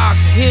block,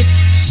 hit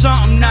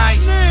something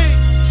nice.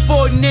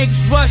 4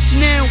 niggas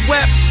rushing in,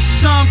 weapons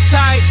some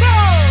type.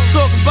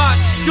 Talk about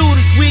the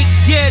shooters we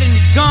can get in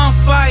the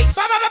gunfights.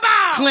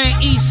 Clint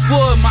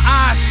Eastwood, my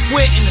eyes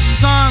squint in the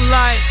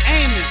sunlight.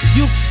 Aiming,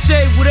 you can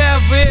say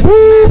whatever it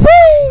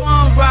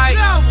fun right.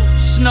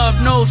 Snub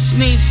nose,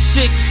 sneeze,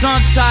 sick, sun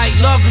tight,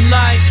 loving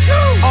life.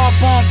 All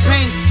born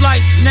paint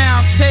slice, now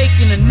I'm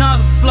taking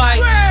another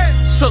flight.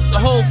 Took the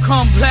whole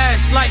cum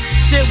blast like the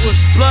shit was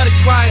bloody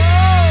Christ.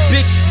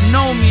 Bitches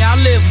know me, I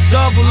live a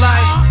double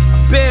life.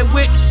 Bear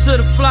witness to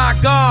the fly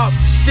guard,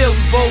 still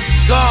we both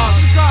scars.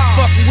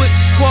 Fucking with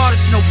the squad,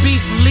 it's no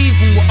beef, and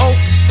leaving with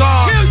open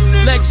scars.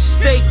 Let you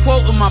stay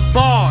quoting my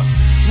bars.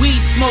 We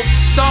smoke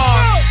the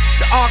stars.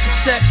 The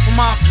architect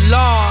from out the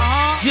law.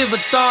 Give a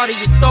thought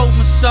of your throat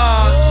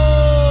massage.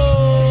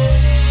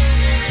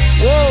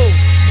 Whoa.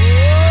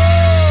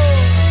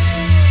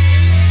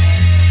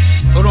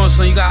 Hold on,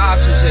 son, you got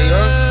options here, you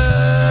heard?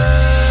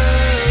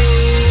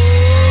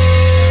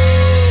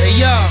 Hey,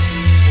 yo.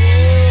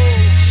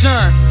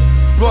 Son,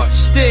 brought the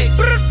stick.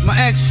 My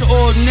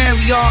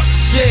extraordinary art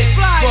chick.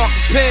 Spark a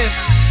piff.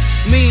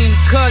 Me and the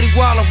cutty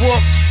while I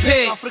walk the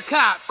spit.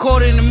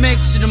 Caught in the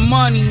mix of the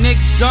money.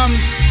 Niggas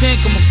dummies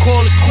think I'ma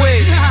call it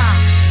quits.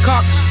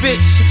 Cock the spit,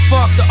 shit,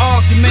 fuck the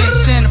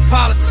arguments and the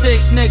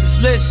politics.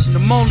 Niggas listen,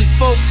 I'm only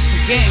focused on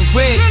getting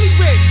rich.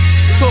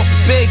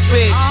 Talking big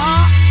bitch.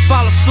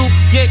 Follow suit,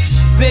 get you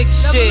some big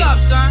shit.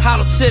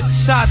 Hollow tip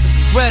inside the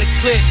Beretta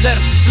clip, let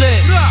him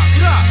slip.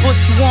 Put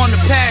you on the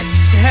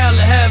passage to hell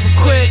or heaven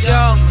quick,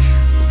 yo.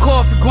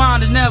 Coffee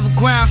grinder, never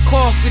ground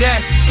coffee,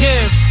 that's the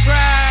gift.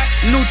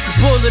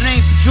 NutriBullet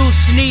ain't for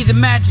juicing either,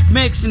 magic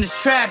mixing this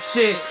trap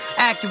shit.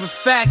 Accurate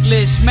fact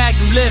list,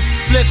 magnum lift,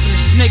 flipping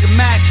this nigga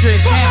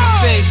mattress, hammer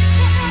face.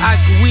 I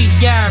can weed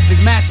Arabic,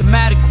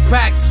 mathematical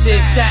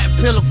practices, satin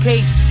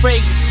pillowcases,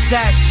 fragrances,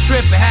 ass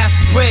tripping, half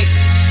a brick.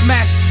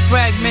 Smashed the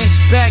fragments,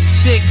 back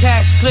shit,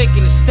 cash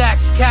clicking, the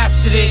stacks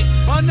captured it.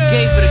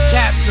 Gave her the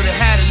capsule that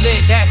had it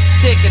lit, that's the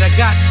ticket. I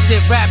got the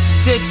shit wrapped in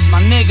stitches,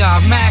 my nigga, I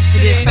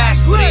mastered it,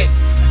 fast with it.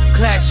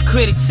 Clash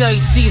critic tell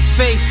you to your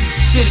face, this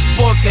shit is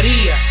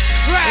porqueria.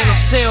 El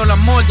oseo, el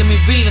amor de mi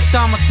vida,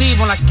 estamos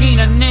activos en la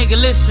esquina, nigga.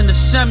 Listen to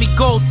semi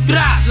go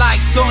drop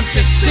like Don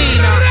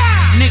Chesina.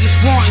 Niggas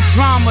wanting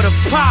drama to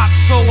pop,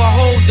 so I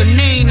hold the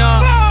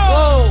Nina.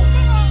 Whoa.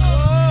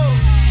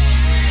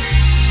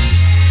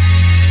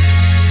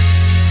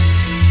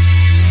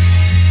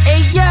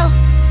 Hey yo,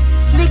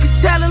 niggas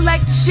selling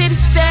like the shit is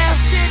style.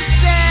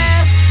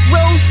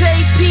 Rose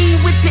P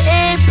with the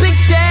air, big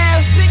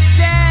down.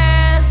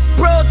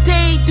 Broad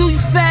day, do you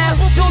foul?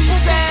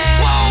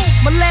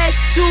 My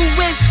last 2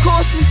 whips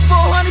cost me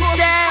 400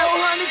 down.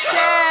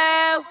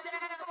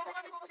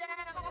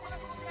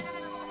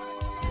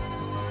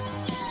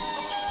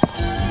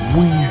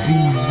 Weezy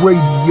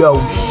Radio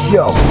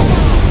Show.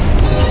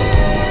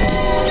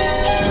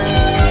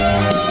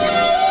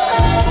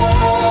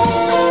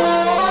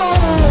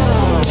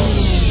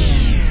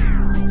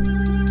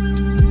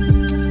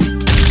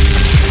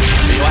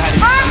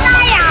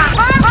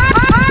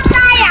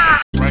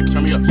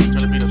 Turn me up,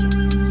 turn the beat up.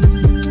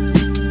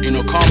 You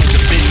know, Karma's a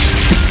bitch.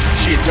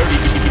 She a dirty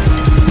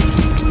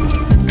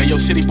bitch. Hey, yo,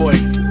 city boy.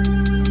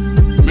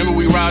 Remember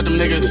we robbed them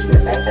niggas?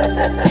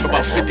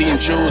 About 50 in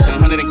jewels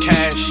and 100 in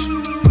cash.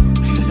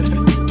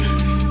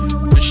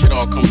 This shit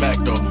all come back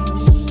though.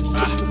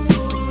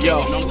 Yo,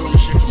 I'm doing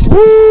this shit for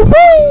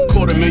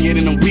 $250,000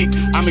 in a week.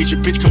 I made your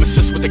bitch come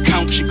assist with the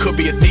count. She could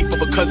be a thief, but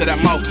because of that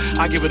mouth,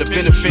 I give her the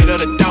benefit of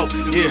the doubt.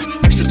 Yeah,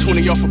 extra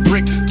 20 off a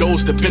brick.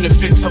 Those the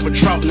benefits of a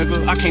drought,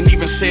 nigga. I can't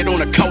even sit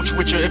on a couch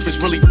with you if it's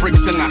really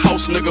bricks in the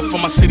house, nigga. For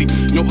my city,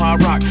 know how I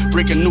rock.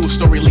 Breaking news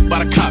story leaked by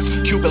the cops.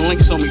 Cuban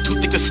links on me, too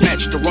thick to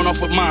snatch. To run off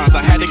with mines,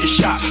 I had to get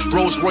shot.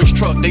 Rolls Royce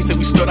truck, they said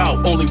we stood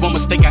out. Only one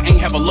mistake, I ain't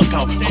have a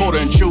lookout. Quarter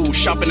and jewels,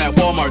 shopping at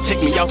Walmart.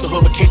 Take me out the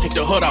hood, but can't take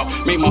the hood out.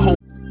 Made my whole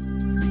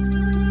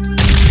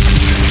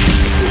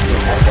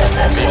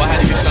yo, I had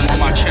to get something on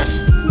my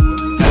chest.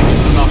 Had to get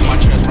something off my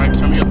chest, right?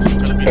 Turn me up.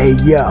 Hey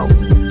yo,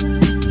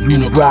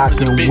 you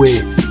rockin' with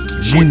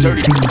Weezy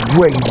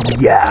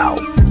Radio.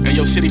 Hey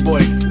yo, city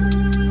boy.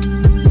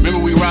 Remember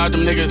we robbed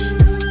them niggas?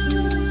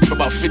 For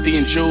about 50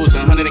 in jewels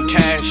and 100 in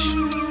cash.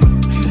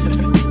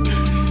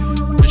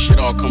 This shit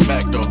all come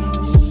back though.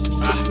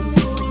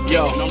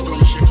 Yo, I'm doing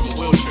this shit from a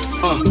wheelchair.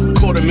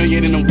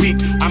 $250,000 in a week.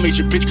 I made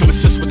your bitch come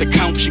assist with the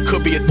count. She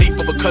could be a thief,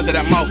 but because of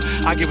that mouth,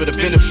 I give her the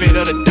benefit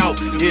of the doubt.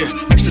 Yeah,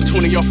 extra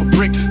 20 off a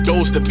brick.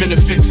 Those the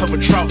benefits of a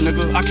drought,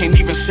 nigga. I can't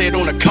even sit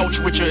on a couch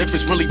with you if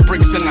it's really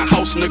bricks in the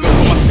house, nigga.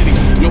 For my city,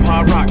 know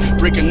how I rock.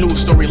 Breaking news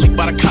story leaked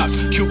by the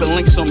cops. Cuban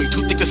links on me,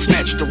 too thick to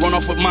snatch. To run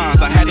off with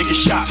mines, I had to get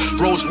shot.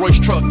 Rolls Royce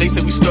truck, they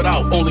said we stood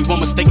out. Only one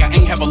mistake, I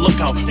ain't have a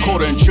lookout.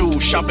 Quarter and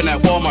jewels, shopping at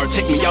Walmart.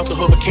 Take me out the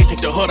hood, but can't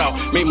take the hood out.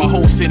 Made my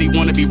whole city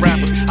wanna be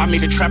rappers. I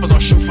made the trappers all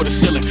shoot for the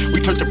ceiling. We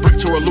turned the brick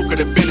to a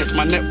lucrative business.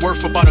 My net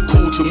worth about a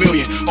cool 2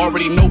 million.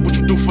 Already know what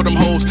you do for them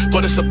hoes,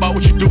 but it's about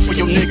what you do for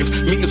your niggas.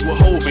 Meetings with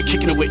Hov and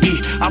kicking it with E.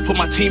 I put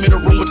my team in a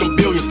room with them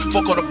billions.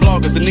 Fuck all the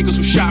bloggers, the niggas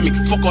who shot me.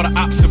 Fuck all the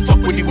ops and fuck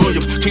Whitney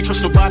Williams. Can't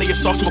trust nobody,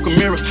 it's all smoking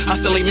mirrors. I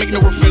still ain't making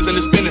no friends in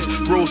this business.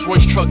 Rolls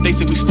Royce truck, they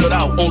said we stood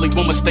out. Only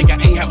one mistake, I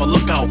ain't have a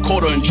lookout.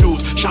 Quarter and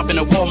jewels, shopping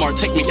at Walmart.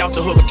 Take me out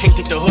the hood, but can't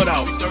take the hood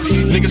out.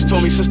 Niggas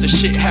told me since the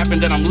shit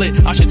happened that I'm lit,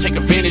 I should take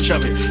advantage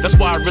of it. That's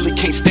why I really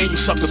can't stand you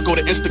suckers. Go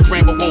to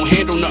Instagram but won't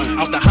handle nothing.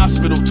 Out the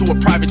hospital to a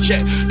private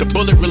jet, the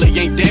bullet really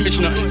ain't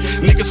damaged nothing.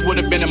 Niggas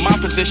would've been in my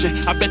position,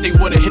 I bet they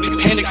would've hit the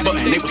panic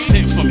button. They was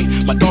sent for me.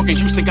 My dog in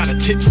Houston got a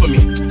tip for me.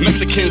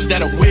 Mexicans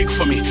that a wig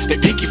for me. Their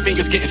pinky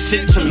fingers getting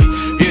sent to me.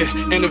 Yeah,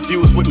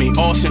 interviews with me,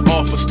 all sent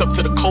off. Stuck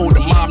to the code, the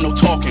mob no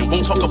talking.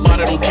 Won't talk about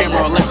it on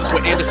camera unless it's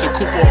with Anderson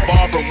Cooper or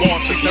Barbara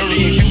Walters. 30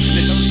 in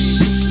Houston.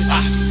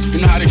 You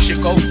know how this shit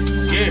go?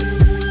 Yeah.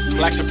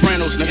 Black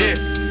Sopranos, nigga. Yeah.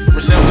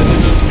 Griselda,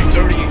 nigga.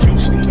 30 in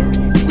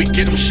Houston. We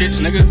get them shits,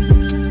 nigga.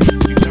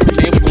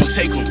 30 and we gon'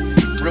 take them.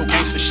 Real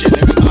gangster shit,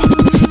 nigga.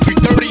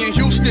 330 in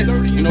Houston.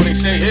 You know what they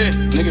say? Yeah.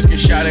 Niggas get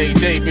shot every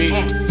day, B.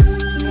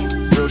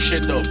 Real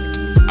shit though.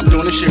 I'm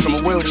doing this shit from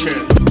a wheelchair.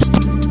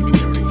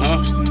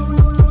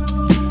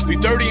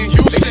 330 in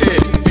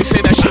Houston. They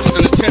said that shit was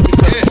an attempt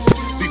because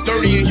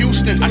 330 in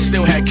Houston. I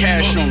still had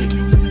cash on me.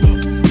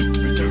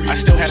 I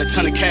still had a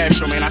ton of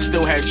cash on me and I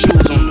still had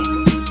jewels on me.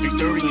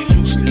 330 in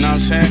Houston. You know what I'm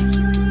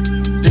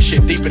saying? This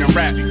shit deeper than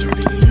rap.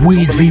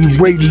 Weezy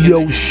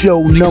Radio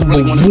Show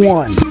number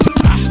 1.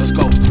 Let's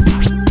go.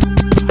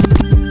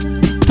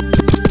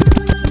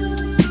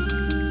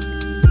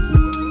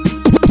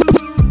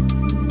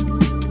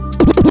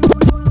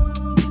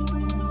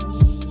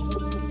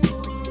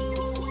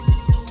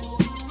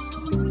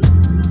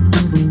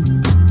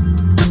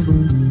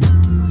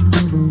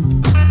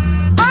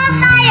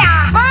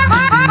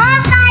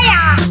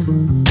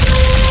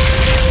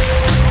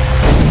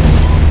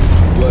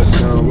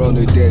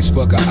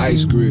 Fuck a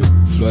ice grill.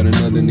 Flood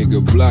another nigga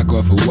block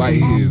off a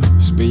White Hill.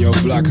 Spin your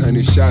block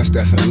 100 shots,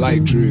 that's a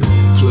light drill.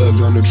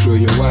 Plugged on the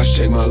trillion watch,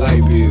 check my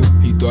light bill.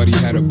 He thought he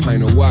had a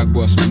pint of wok,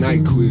 bought some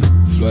NyQuil.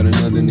 Flood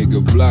another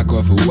nigga block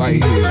off a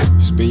White Hill.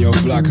 Spin your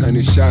block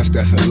 100 shots,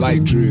 that's a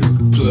light drill.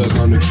 Plug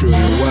on the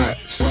trillion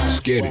watts,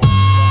 skid it.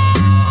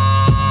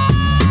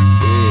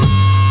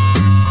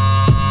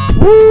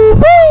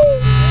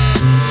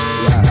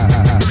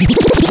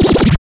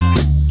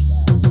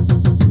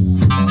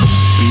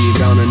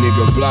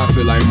 Block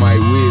feel like my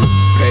wheel.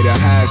 pay the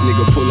highs,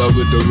 nigga pull up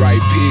with the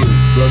right pill.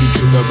 Brody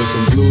tripped over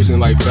some blues and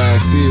like 5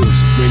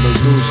 seals. Bring them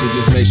through shit,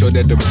 just make sure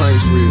that the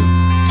prank's real.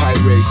 Pipe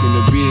race in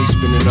the big,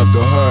 spinning up the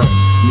heart.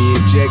 Me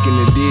and Jack in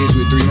the diz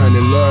with 300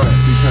 lures.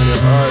 600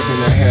 R's in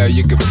the hair,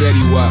 you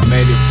confetti walk.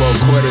 Made it 4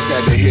 quarters,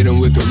 had to hit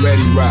him with the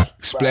ready rock.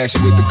 Splash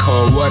it with the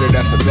cold water,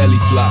 that's a belly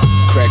flop.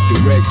 Crack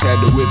the Rex,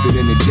 had to whip it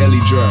in the jelly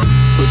jar.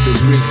 Put the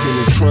bricks in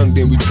the trunk,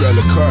 then we trail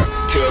a car.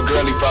 Tell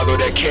girlie follow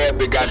that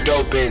cab, it got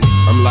dope in.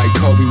 I'm like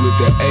Kobe with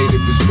the 8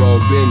 if it's ball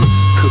business.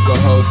 Cook a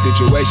whole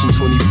situation,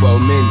 24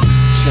 minutes.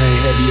 Chain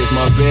heavy as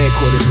my bag,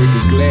 quarter brick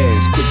of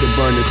glass. Quick to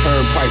burn the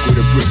turnpike with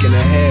a brick and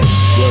a half.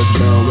 Bust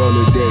down,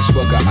 roller dash,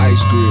 fuck a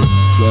ice grill.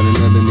 Flood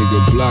another nigga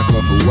block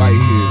off a White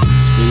Hill.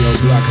 Spin your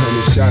block,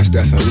 100 shots,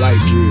 that's a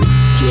light drill.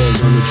 Plug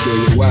on the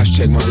trillion watch,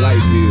 check my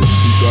light bill.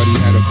 He thought he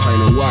had a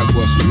pint of wok,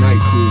 bought some night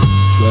quill.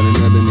 Flood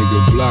another nigga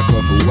block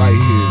off a White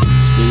Hill.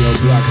 Spin your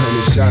block,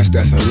 100 shots,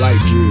 that's a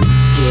light drill.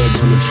 Plug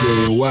on the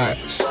trillion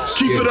watts.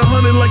 Keep it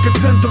 100 like a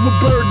tenth of a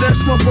bird,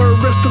 that's my word.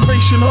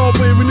 Restoration,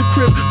 hardware in the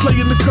crib,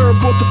 playing the curb,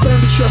 bought the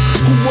furniture.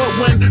 Who, what,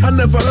 when? I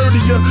never heard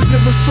of ya.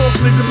 You're a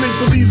soft nigga, make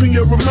believing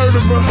you're a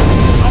murderer.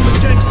 I'm a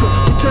gangster,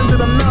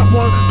 pretending I'm not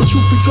one. But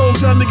truth be told,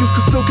 y'all niggas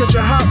can still catch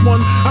a hot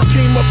one. I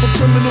came up with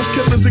criminals,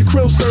 killers, and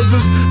krill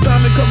servers.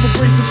 Diamond cover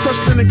bracelets,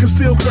 crushed in and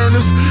concealed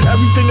burners.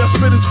 Everything I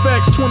spit is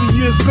facts. 20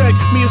 years back,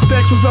 me and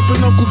Stacks was up in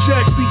Uncle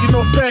Jack's, eating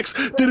off packs.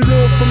 Did it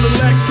all from the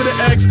lax to the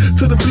axe,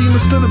 to the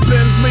Beamers, to the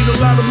Benz. Made a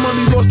lot of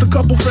money, lost a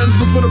couple friends,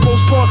 but for the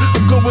most part,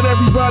 I'm good with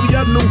everybody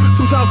I knew.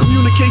 Sometimes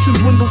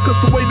communications dwindles, cause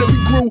the way that we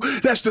grew,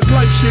 that's just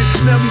life shit.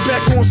 Now we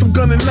back on some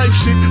gun and knife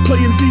shit,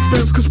 playing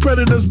defense, cause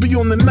predators be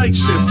on the night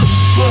shift.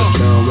 Bust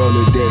down,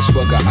 roller dash,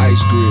 fuck a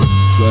ice grill.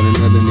 Flood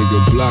another nigga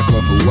block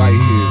off a White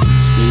Hill.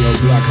 Spin your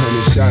block,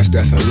 100 shots,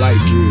 that's a light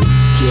drill.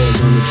 Plug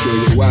on the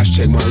trillion watch,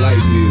 check my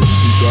light bill.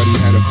 He thought he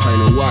had a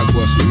pint of wok,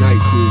 bought some night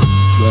quill.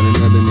 Flood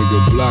another nigga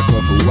block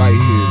off a White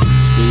Hill.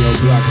 Spin your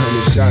block,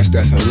 100 shots,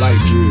 that's a light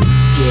drill.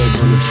 Plug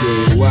on the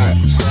trillion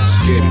watts.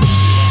 Skid it.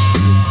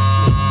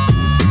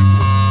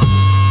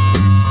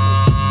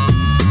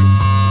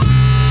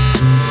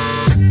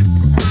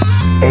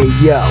 Hey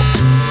yo,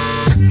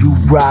 you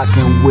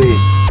rockin' with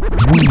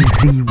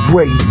Weezy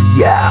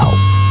Radio.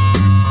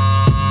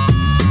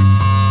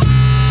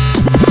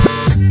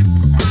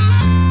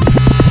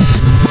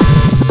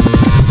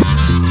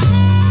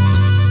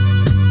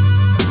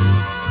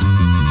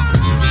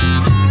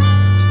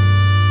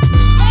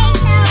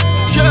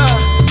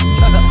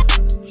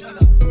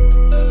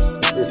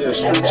 Yeah,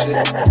 street shit.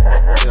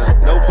 Yeah,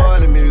 no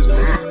party music,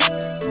 nigga.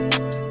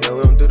 Yeah,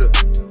 we don't do that.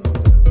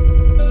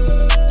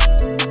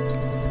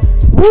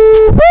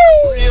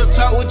 Real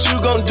talk, what you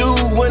gon' do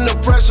when the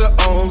pressure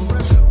on?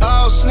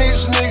 All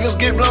snitch niggas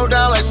get blown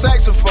down like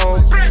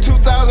saxophones.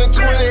 2020,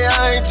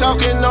 I ain't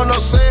talking on no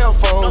cell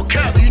phone.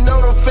 You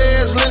know the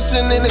feds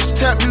listening, it's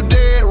tap, you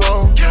dead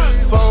wrong.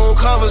 Phone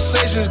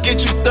conversations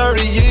get you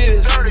 30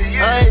 years.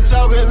 I ain't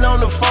talking on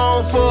the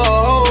phone for a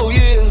whole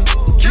year.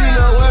 You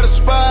know where the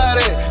spot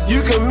at,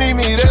 you can meet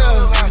me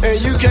there. And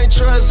you can't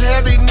trust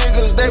heavy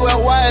niggas, they wear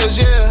wires,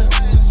 yeah.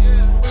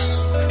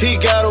 He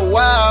got a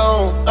wire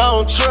on, I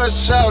don't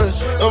trust shouted.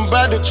 I'm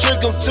about to trick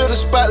him to the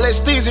spot like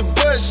Steezy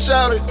Butt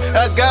shouted.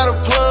 I got a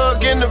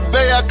plug in the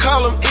bay, I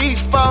call him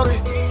E40.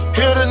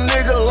 Hit a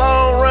nigga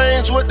long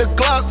range with the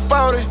Glock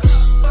 40.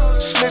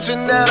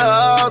 Snitching at an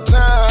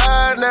all-time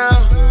high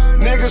now.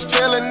 Niggas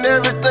telling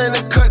everything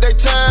to cut their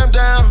time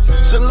down.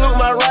 Salute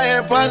my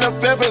right-hand partner,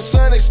 Pep and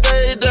Sonny,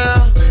 stay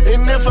down.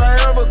 And if I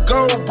ever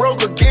go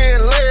broke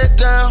again, lay it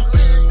down.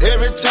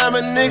 Every time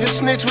a nigga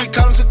snitch, we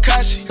call him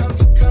Takashi.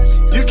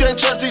 You can't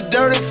trust these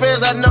dirty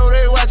fans, I know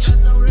they watchin'.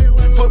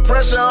 Put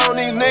pressure on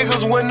these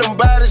niggas when them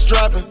bodies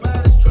dropping.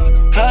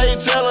 How you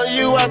telling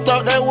you I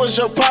thought that was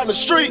your partner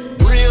street?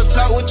 Real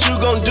talk, what you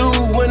gon' do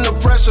when the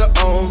pressure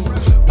on?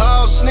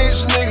 All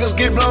snitch niggas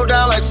get blown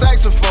down like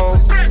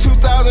saxophones.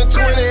 2020,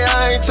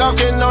 I ain't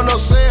talking on no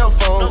cell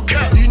phone.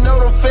 You know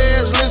them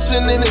feds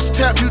listening, it's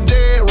tap, you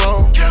dead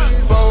wrong.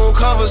 Phone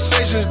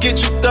conversations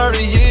get you 30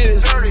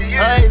 years.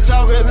 I ain't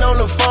talking on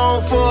the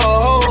phone for a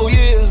whole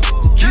year.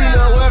 You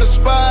know where the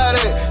spot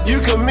at, you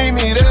can meet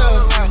me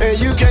there.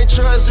 And you can't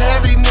trust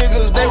heavy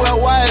niggas, they wear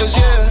wires,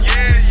 yeah.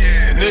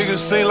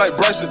 Niggas seem like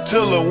Bryson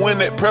Tiller when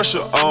that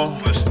pressure on.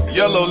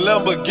 Yellow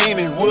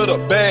Lamborghini with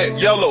a bad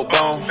yellow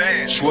bone.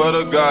 Swear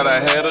to God I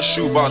had a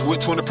shoebox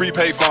with 20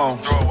 prepaid phones.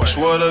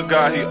 Swear to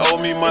God he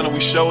owed me money, we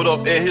showed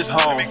up at his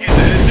home. That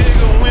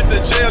nigga went to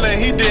jail and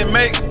he didn't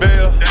make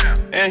bail.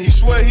 And he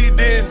swear he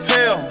didn't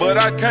tell, but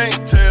I can't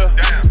tell.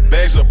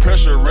 Bags of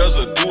pressure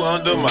residue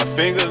under my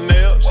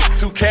fingernails.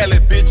 2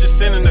 Cali bitches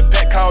sending the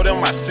pack, call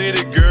them my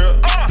city girl.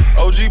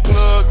 OG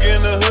plug in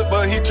the hood,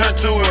 but he turned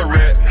to a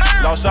rat.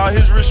 Lost all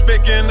his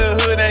respect in the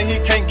hood and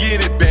he can't get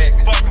it back.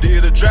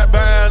 Did a drop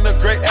by in the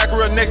great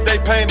Acura, next day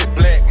painted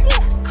black.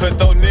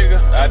 Cutthroat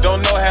nigga, I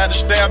don't know how to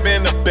stab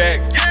in the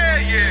back.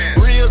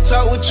 Real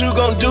talk, what you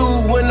gon' do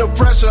when the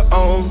pressure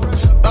on?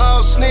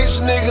 All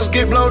snitch niggas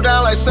get blown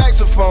down like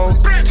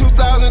saxophones.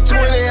 2020,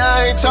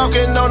 I ain't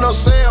talking on no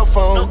cell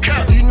phone.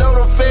 You know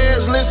the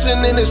feds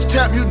listening, this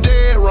tap, you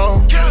dead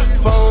wrong.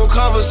 Phone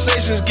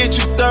conversations get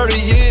you 30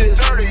 years.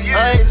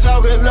 I ain't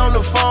talking on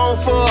the phone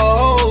for a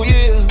whole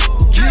year.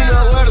 You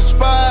know where the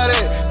spot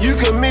at, you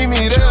can meet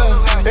me there.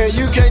 And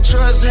you can't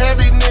trust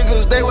heavy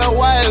niggas, they wear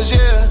wires,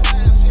 yeah.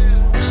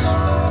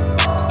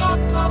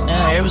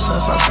 Yeah, ever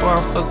since I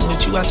started fucking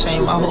with you, I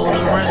changed my whole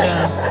little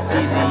rundown.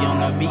 Easy on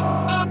the beat.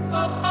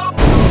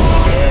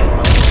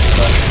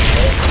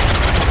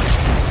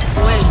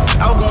 Wait,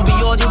 I was gonna be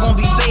yours, you gon'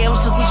 be bad.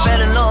 Ever since we fell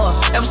in love,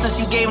 ever since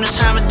you gave me the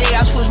time of day,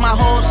 I switched my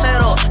whole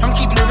setup. I'm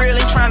keeping it real,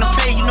 ain't trying to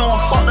play. You know I'm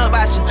fucked up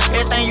about you.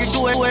 Everything you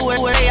do, I'm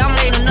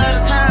late another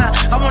time.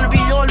 I wanna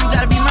be yours, you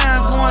gotta be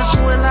mine. Going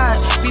through it like,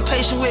 be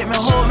patient with me,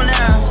 hold me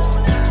down.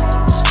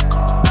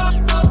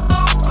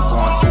 I'm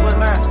going through it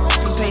like,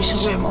 be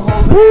patient with me,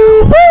 hold me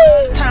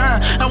down.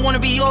 Time, I wanna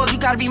be yours, you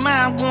gotta be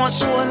mine. I'm going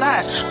through it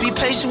like, be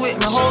patient with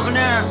me, hold me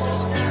down.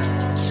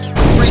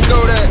 Rico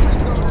that,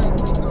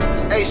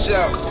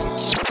 ASAP.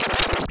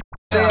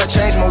 I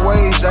changed my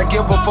ways, I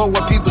give a fuck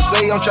what people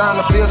say, I'm trying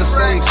to feel the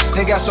safe.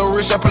 They got so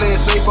rich, I play it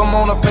safe, I'm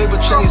on a paper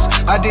chase.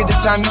 I did the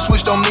time, you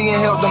switched on me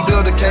and helped them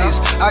build a case.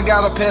 I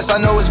got a pass,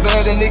 I know it's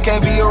bad and it can't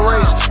be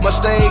erased.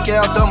 Mistake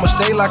after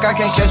mistake, like I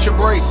can't catch a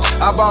break.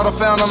 I bought a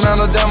Phantom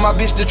and down my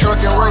bitch the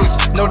truck and race.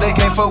 No, they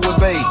can't fuck with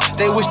bae,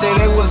 they wish they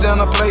was in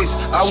a place.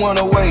 I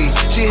went away,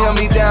 she held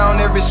me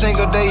down every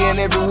single day in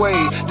every way.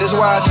 That's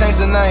why I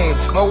changed the name,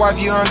 my wife,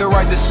 you earned the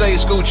right to say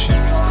Scoochie.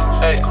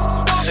 Hey.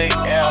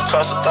 CM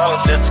cost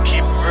 $1 just to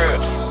keep it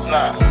real.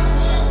 Nah.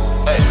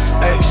 Hey,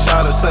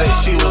 Shawty say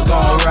she was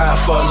gon' ride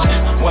for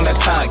me. When that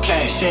time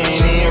came, she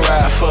ain't even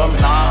ride for me.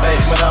 Hey,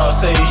 but I'll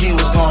say he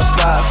was gon'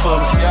 slide for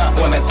me.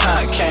 When that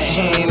time came,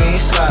 he ain't even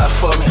slide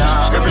for me.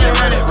 Rippin' and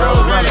run it,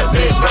 roll, run it,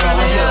 big burn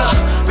over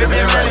here. Rippin'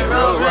 and run it,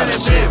 roll, run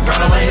it, big burn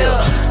over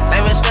here. I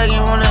been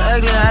thuggin' on the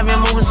ugly, I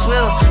been moving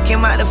swift.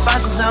 Came out the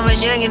faucet, I'm a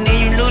young and then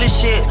you knew the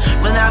shit.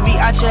 When I be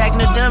out here acting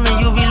a dumb and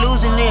you be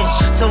losing it.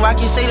 So I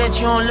can say that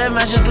you don't love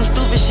me, I just do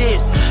stupid shit.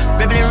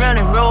 Rippin' and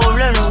running, roll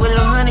running with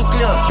a 100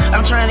 clip.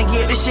 I'm trying to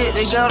get this shit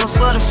together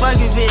for the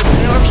fucking bitch.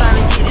 I'm trying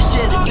to get this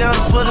shit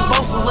together for the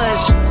both of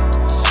us.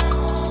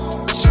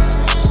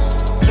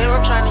 Baby,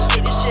 I'm trying to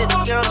get this shit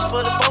together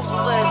for the both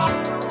of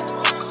us.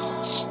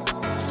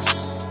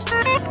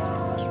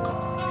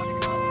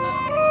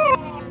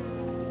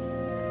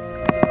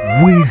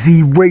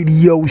 Weezy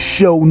Radio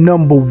Show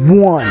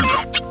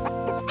 #1.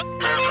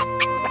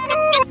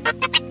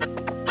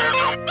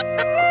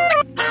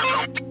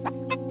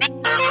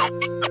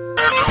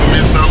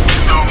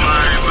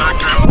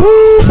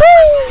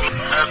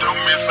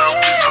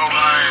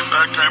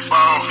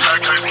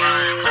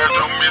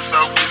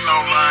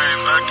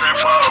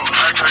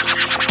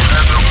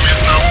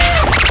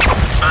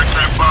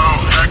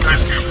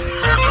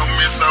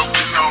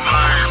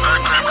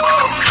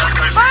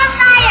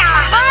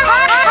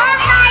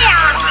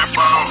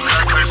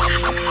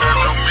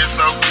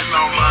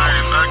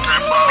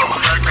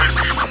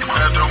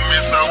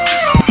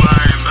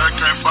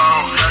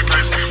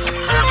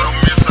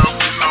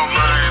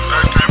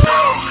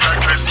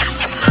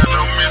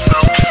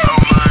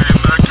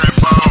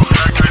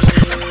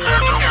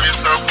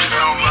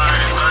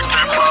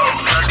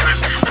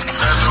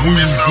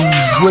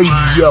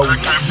 Radio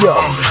Show.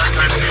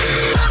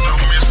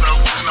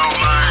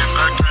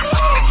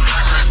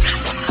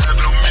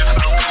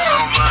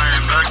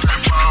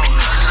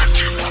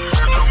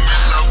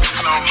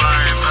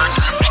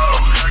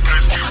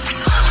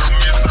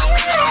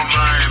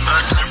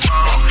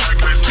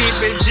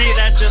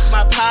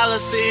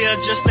 Or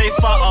just stay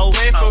far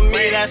away from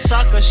me. That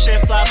sucker shit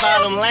fly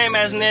by them lame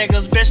ass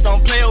niggas. Bitch, don't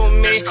play with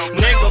me.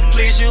 Nigga,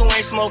 please, you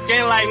ain't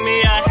smoking like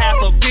me. A half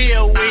a beer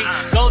a week.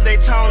 Go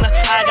Daytona,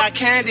 I got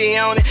candy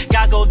on it.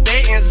 Got go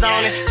Dayton's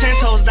on it. 10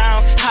 toes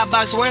down. Hot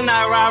box when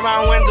I ride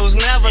around, windows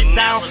never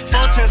down.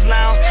 410s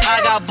now,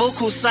 I got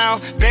buku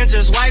sound. Ben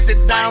just wiped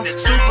it down.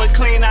 Super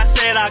clean, I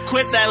said I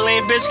quit that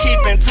lean. Bitch, keep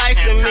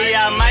enticing me.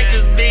 I might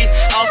just be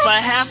off a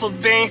half a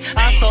bean.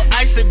 I'm so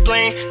icy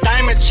bling.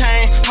 Diamond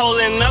chain,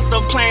 holding up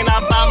the plane. I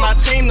buy my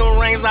team new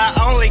rings, I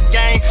only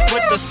gang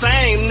with the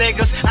same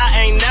niggas.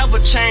 I ain't never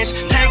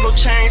changed. Tangle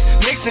chains,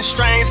 mixing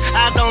strains.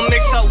 I don't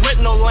mix up with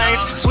no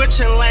lanes.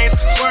 Switching lanes,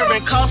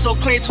 swerving car so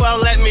clean.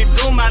 12 let me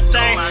do my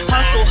thing.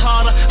 Hustle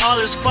harder, all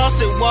this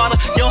faucet water.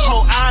 Your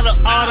whole out of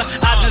order.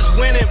 I just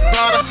went and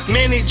brought her.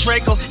 Mini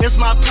Draco, it's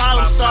my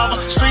problem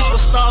solver. Streets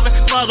was starving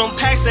for them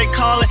packs they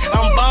call it.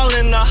 I'm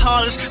ballin' the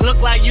hardest.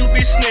 Look like you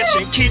be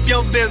snitching. Keep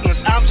your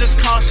business. I'm just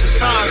cautious.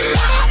 Sorry.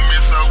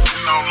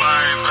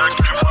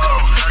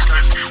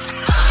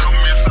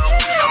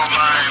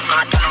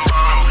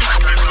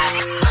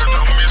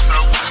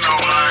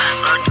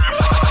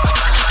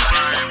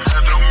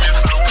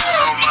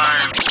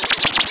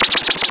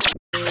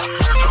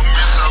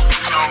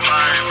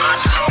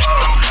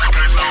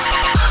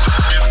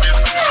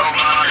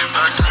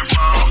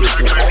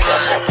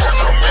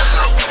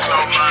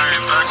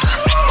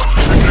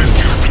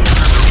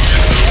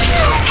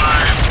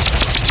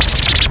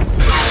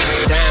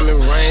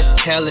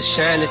 hella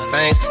shiny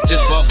things.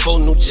 Just bought 4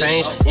 new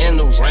chains in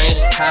the range.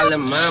 Holla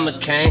mama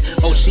came,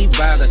 oh she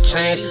bout to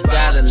change.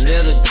 Got a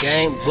little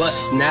game, but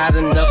not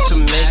enough to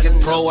make it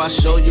pro. I'll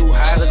show you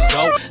how to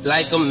go.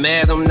 Like a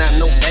madam, not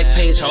no back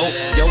page hoe.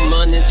 Your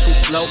money too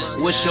slow,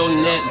 what's your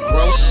net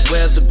growth?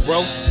 Where's the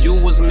growth? You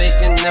was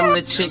making them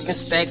the chicken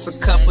stacks a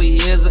couple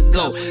years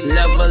ago.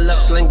 Level up,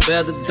 sling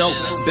better dope,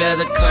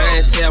 better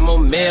clientele, more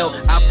mail.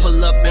 I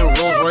pull up in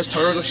Rolls Royce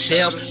turtle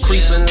shells,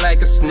 creeping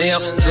like a snail.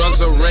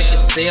 Drugs are record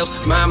sales,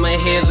 mama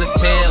heads or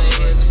tails.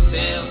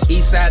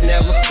 Eastside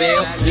never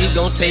fail, we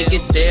gon' take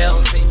it there.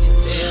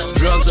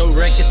 Drugs on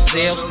record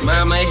sales,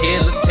 mama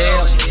heads or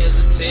tails.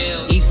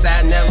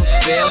 Eastside never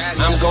fails,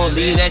 I'm gon'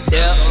 leave that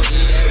there.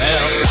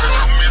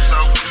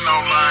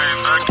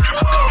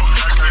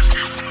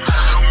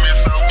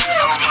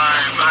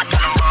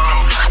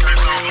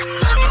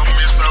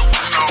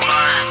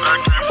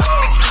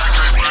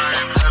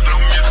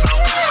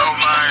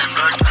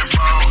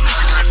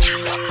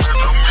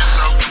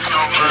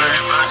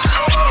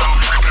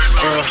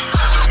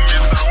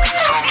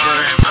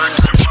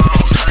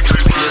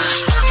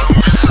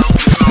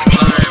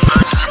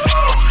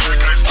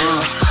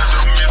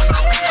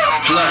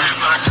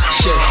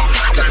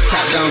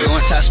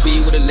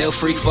 Speed with a little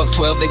freak, fuck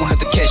 12, they gon' have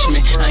to catch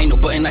me. I ain't no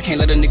button, I can't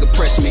let a nigga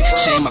press me.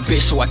 Shame my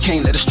bitch, so I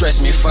can't let her stress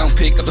me. If I don't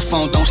pick up the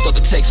phone, don't start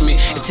to text me.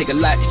 It take a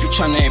lot if you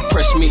tryna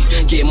impress me.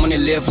 Get money,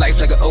 live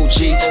life like an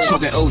OG.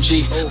 Smoking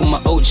OG with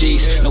my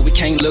OGs. No, we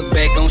can't look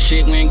back on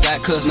shit we ain't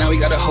got, cause now we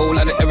got a whole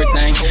lot of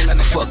everything. I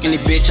can fuck any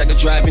bitch, I can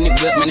drive any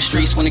whip, man, the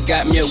streets when it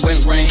got me a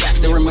wet rain.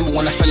 Still remember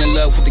when I fell in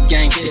love with the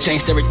game, it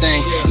changed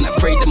everything. And I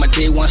prayed that my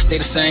day one stay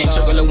the same.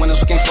 Circle of winners,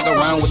 we can't fuck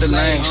around with the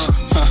lames.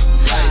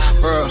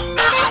 Life, bro.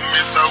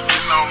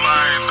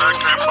 I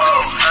can't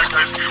fall, I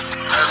can't skip.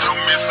 I don't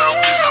miss out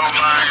with no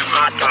lines,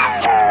 I can't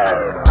fall.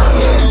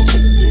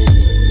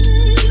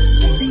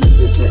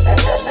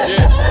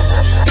 Yeah,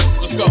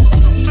 let's go.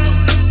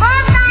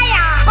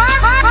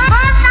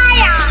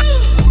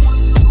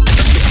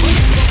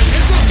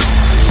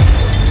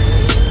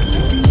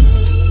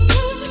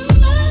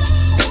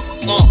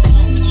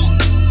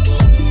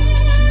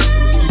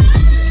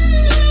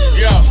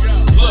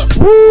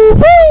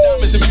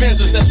 Diamonds and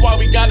Benzes, that's why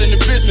we got in the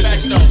business.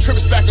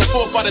 Trips back and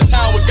forth out of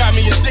town, what got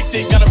me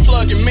addicted. Got a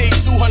plug and made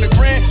 200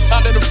 grand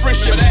out of the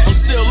friction. I'm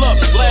still up,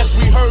 last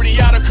we heard he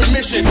out of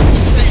commission.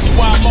 It's crazy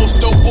why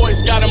most dope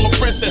boys got him a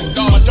princess.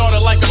 My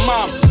daughter like a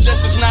mom,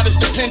 just is not as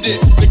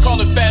dependent. They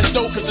call it fast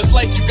dope, cause it's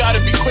like you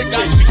gotta be quick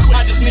with.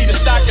 I just need a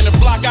stock in the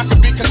block I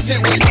could be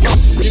content with.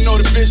 You know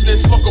the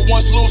business, fuck a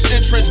once lose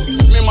interest.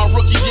 Me and my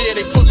rookie year,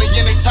 they put me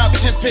in they top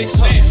 10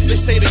 picks. They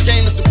say the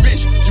game is a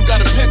bitch, you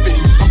gotta pimp it.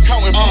 I'm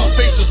counting blue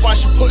faces while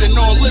she putting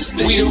on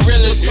lipstick. We the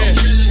realest,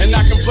 yeah. And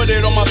I can put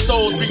it on my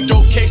soul. 3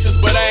 dope cases,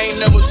 but I ain't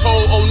never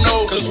told, oh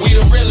no, cause we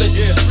the realest.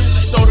 Yeah.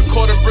 Sold a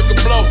quarter brick of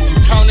blow,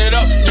 count it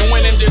up, then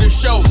went and did a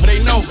show. They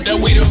know that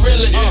we the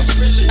realest.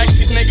 Ask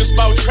these niggas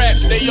about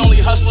traps, they only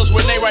hustlers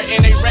when they write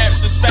in they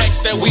raps. It's facts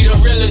that we the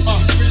realest.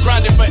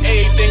 Grinding for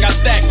everything I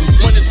stack.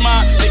 When it's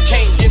mine, they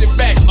can't get it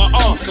back.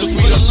 Cause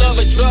we the love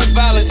of drug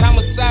violence,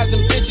 homicides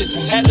and bitches.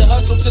 Had to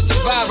hustle to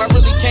survive, I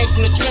really came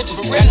from the trenches.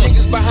 Got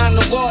niggas behind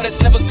the wall that's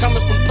never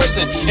coming from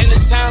prison. And the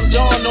time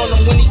dawned on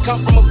him when he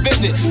come from a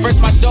visit. First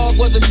my dog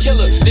was a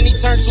killer, then he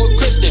turned to a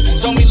Christian.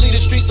 Told me leave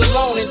the streets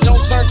alone and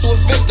don't turn to a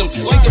victim.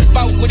 Thinking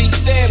about what he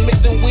said,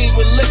 mixing weed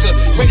with liquor.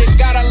 Pray to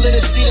God I let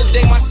it see the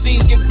day my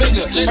seeds get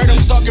bigger. Heard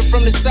him talking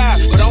from the side,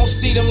 but I don't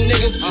see them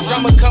niggas.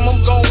 Drama come, I'm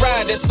gon'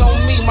 ride, that's on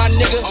me, my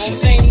nigga.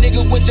 Same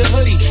nigga with the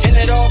hoodie and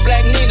that all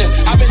black Nina.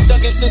 I've been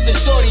thugging since a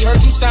shorty, heard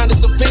you signed a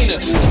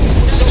subpoena. Tell me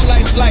what your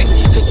life like,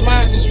 cause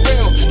mine's is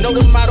real. Know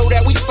the motto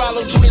that we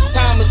follow through the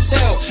time will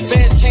tell.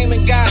 Fans came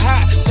and got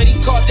hot, said he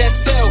caught that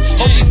cell.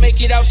 Hope he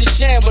make it out the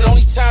jam, but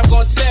only time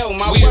gon' tell.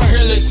 My we the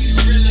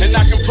realest, and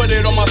I can put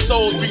it on my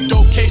soul. 3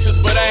 dope cases,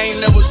 but I ain't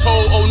never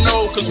told, oh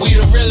no, cause we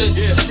the realest.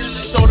 Yeah.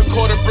 Sold a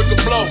quarter brick of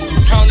blow,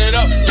 count it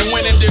up, then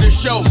went and did a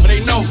show. But they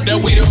know that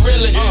we the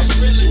realest.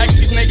 Ask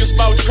these niggas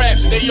about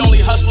traps, they only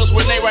hustlers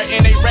when they write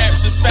in they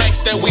raps. It's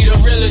facts that we the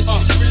realest.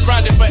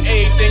 Grinding for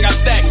everything I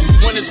stack.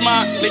 When it's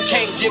mine, they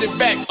can't get it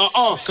back.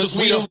 Cause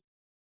we the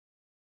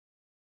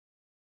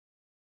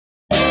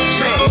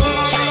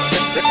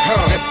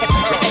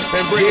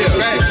and bring it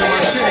back to my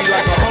city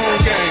like a home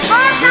game.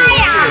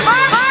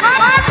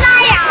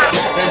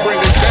 And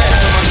bring it back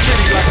to my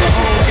city like a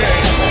home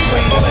game.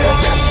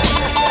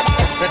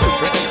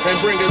 And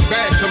bring it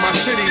back to my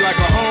city like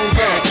a home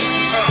game.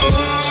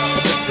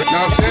 Know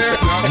what I'm saying?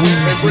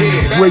 And bring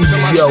it back to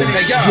my city.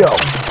 Hey, yo.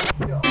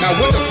 Now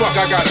what the fuck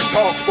I gotta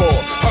talk for?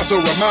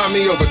 Hustle remind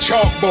me of a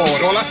chalkboard.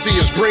 All I see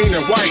is green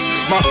and white.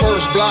 My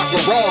first block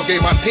with Raw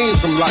gave my team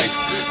some life.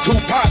 2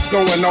 pots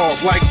going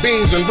off like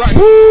beans and rice.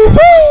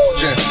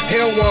 He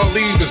don't wanna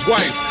leave his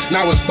wife.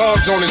 Now it's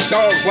bugs on his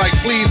dogs like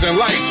fleas and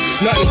lice.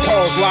 Nothing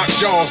calls locked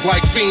jaws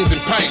like fiends and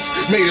pipes.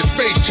 Made his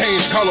face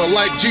change color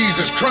like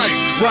Jesus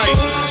Christ. Right,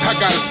 I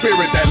got a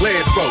spirit that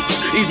led folks.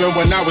 Even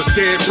when I was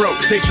dead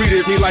broke, they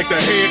treated me like the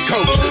head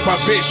coach.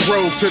 My bitch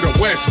drove to the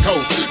West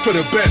Coast for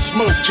the best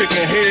smoke.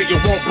 Chicken head, you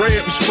want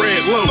bread, we spread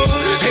loaves.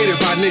 Hated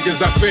by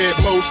niggas I fed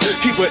most.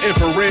 Keep an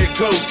infrared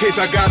close, case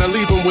I gotta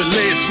leave them with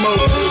lead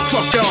smoke.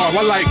 Fuck y'all,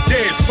 I like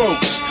dead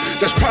folks.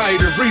 That's probably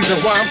the reason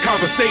why I'm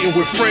conversating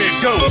with Fred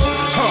Ghost.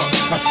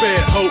 I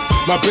fed hope,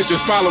 my bitches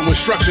follow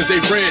instructions.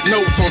 They read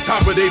notes on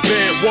top of they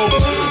bed woke.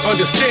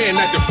 Understand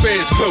that the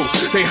feds close.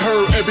 They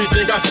heard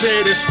everything I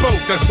said and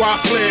spoke. That's why I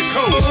fled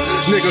coast.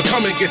 Nigga,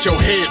 come and get your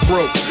head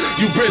broke.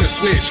 You been a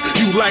snitch,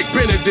 you like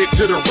Benedict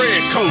to the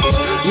red coats.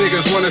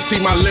 Niggas wanna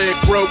see my leg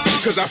broke,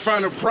 cause I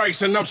found a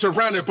price and I'm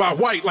surrounded by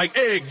white like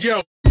egg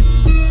yolk.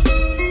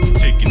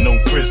 Taking no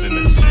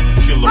prisoners,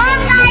 kill them all,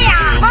 no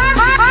bail, no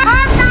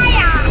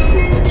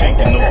visitors.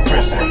 Taking no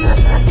prisoners,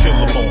 kill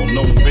them all,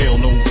 no bail,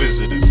 no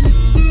visitors.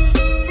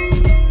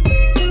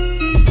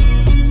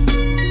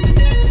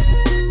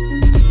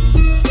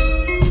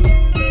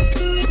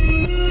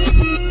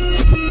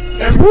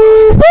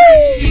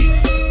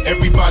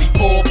 Everybody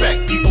fall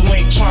back, people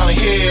ain't tryna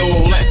hear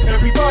all that.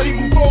 Everybody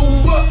move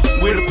over,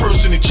 where the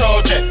person in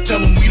charge at? Tell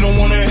them we don't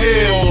wanna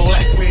hear all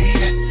that.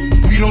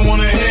 We don't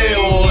wanna hear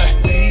all that.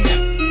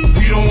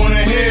 We don't wanna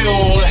hear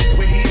all that.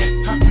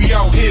 We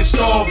out here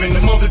starving,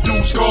 the mother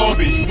dude's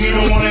garbage. We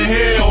don't wanna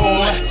hear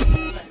all that.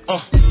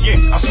 Yeah,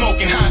 I'm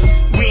smoking hot,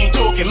 we ain't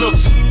talking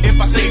looks.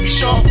 If I say we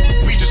sharp,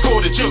 we just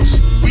call the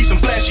jokes. We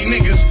some flashy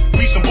niggas,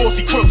 we some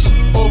bossy crooks.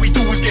 All we do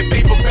is get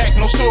paper back,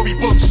 no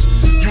storybooks.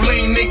 You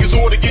lame niggas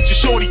ought to get your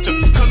shorty took,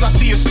 cause I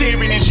see her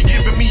staring and she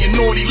giving me a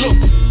naughty look.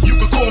 You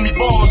could call me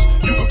bars,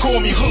 you could call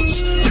me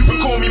hooks. You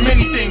could call me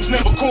many things,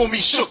 never call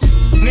me shook.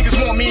 Niggas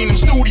want me in them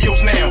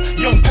studios now.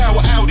 Young power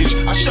outage,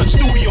 I shut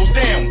studios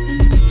down.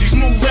 These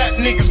new rap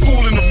niggas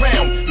fooling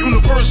around.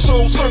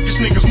 Universal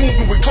circus niggas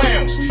moving with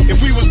clowns.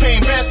 If we was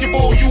playing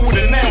basketball, you would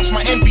announce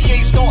my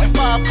NBA starting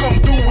five come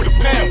through with a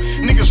pound.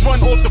 Niggas run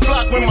off the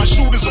block when my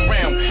shooters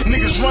around.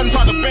 Niggas run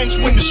by the bench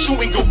when the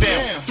shooting go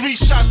down. 3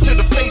 shots to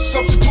the face,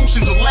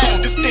 substitutions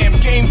allowed. This damn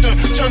game done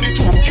turned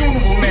into a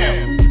funeral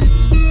now.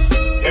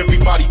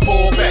 Everybody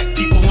fall back,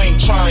 people ain't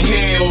tryna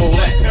hear all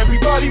that.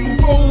 Everybody move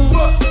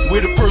over,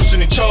 where the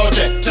person in charge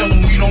at? Tell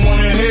them we don't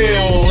wanna hear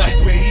all that.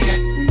 We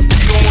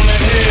don't wanna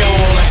hear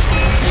all that.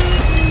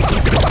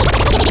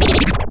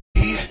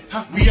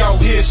 We out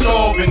here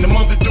starving, the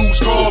mother dude's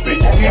garbage.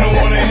 We don't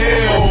wanna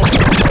hear all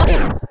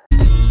that.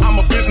 I'm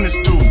a business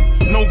dude,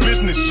 no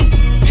business suit.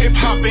 Hip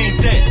hop ain't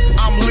dead,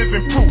 I'm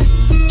living proof.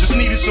 Just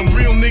needed some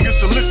real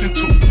niggas to listen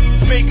to.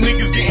 Fake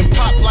niggas getting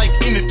popped like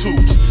inner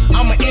tubes.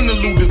 I'm an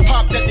interlude, the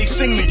pop that they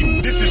sing to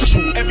you. This is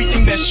true,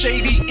 everything that's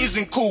shady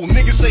isn't cool.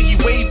 Niggas say he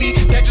wavy,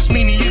 that just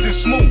mean he isn't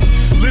smooth.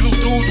 Little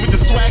dudes with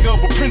the swagger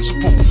of a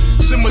principal.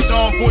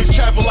 Simmer-Dawn voice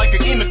travel like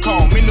an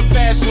intercom. In the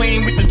fast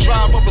lane with the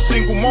drive of a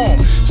single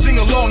mom. Sing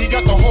along, he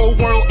got the whole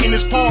world in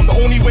his palm. The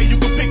only way you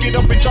can pick it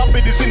up and drop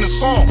it is in a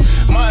song.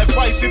 My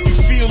advice, if you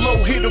feel low,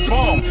 hit a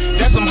bomb.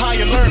 That's some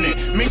higher learning,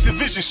 makes your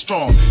vision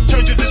strong.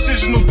 Turn your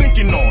decisional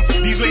thinking on.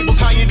 These labels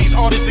hire these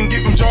artists and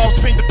give them jobs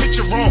to paint the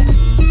picture wrong.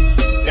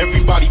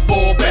 Everybody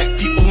fall back,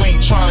 people ain't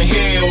tryna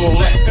hear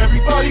all that.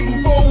 Everybody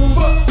move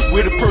over,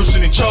 where the person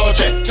in charge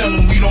at? Tell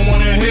them we don't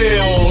wanna hear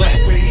all that.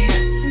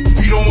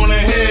 We don't wanna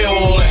hear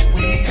all that.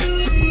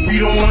 We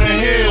don't wanna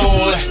hear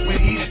all that.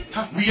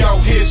 We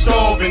out here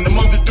starving, the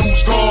mother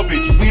dude's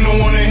garbage. We don't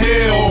wanna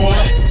hear all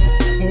that.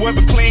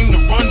 Whoever claimed to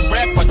run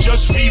rap, I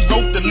just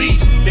rewrote the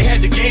lease. They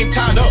had the game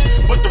tied up,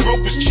 but the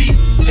rope was cheap.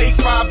 Take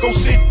 5, go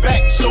sit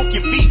back, soak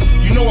your feet.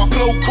 You know I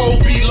flow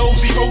cold, below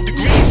 0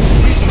 degrees.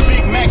 We some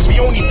Big Macs, we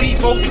only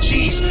beef over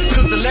cheese.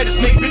 Cause the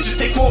lettuce make bitches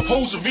take off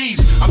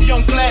hosieries. I'm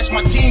Young Flash,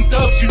 my team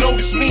thugs, you know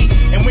this me.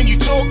 And when you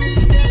talk,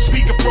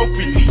 speak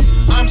appropriately.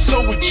 I'm so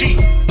a G,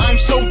 I'm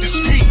so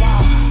discreet.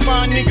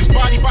 Find niggas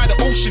body by the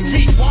ocean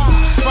reef.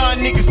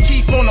 Find niggas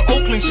teeth on the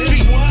Oakland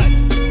street.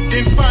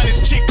 Then find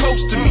this chick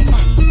close to me.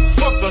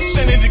 Fuck her,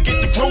 send her to get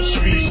the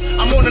groceries.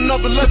 I'm on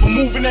another level,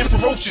 moving at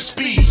ferocious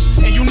speeds.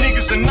 And you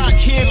niggas are not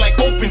here like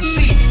open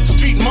sea.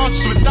 Street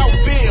monsters without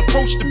fear,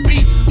 approach the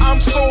beat.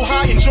 I'm so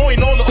high,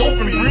 enjoying all the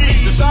open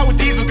breeze. The sour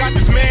diesel got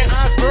this man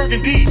eyes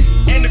burgundy.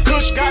 And the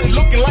kush got it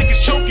looking like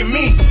it's choking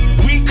me.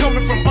 We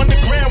coming from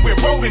underground where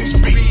rodents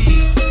be.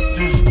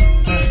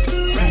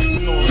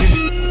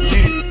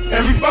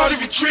 Everybody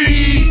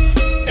retreat.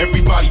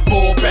 Everybody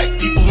fall back,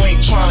 people ain't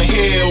tryna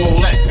hear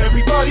all that.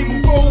 Everybody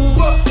move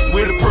over,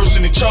 where the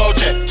person in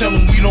charge at? Tell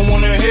them we don't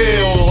wanna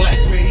hear all that.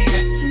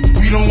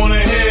 We don't wanna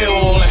hear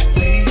all that.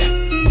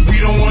 We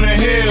don't wanna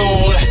hear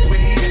all that.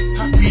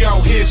 We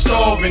out here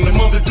starving, the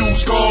mother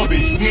dude's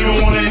garbage. We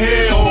don't wanna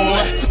hear all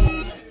that.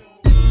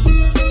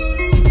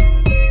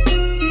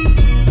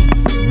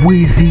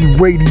 Weezy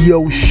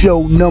Radio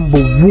Show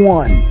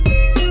 #1.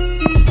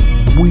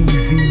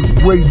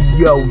 Weezy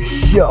Radio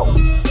Show.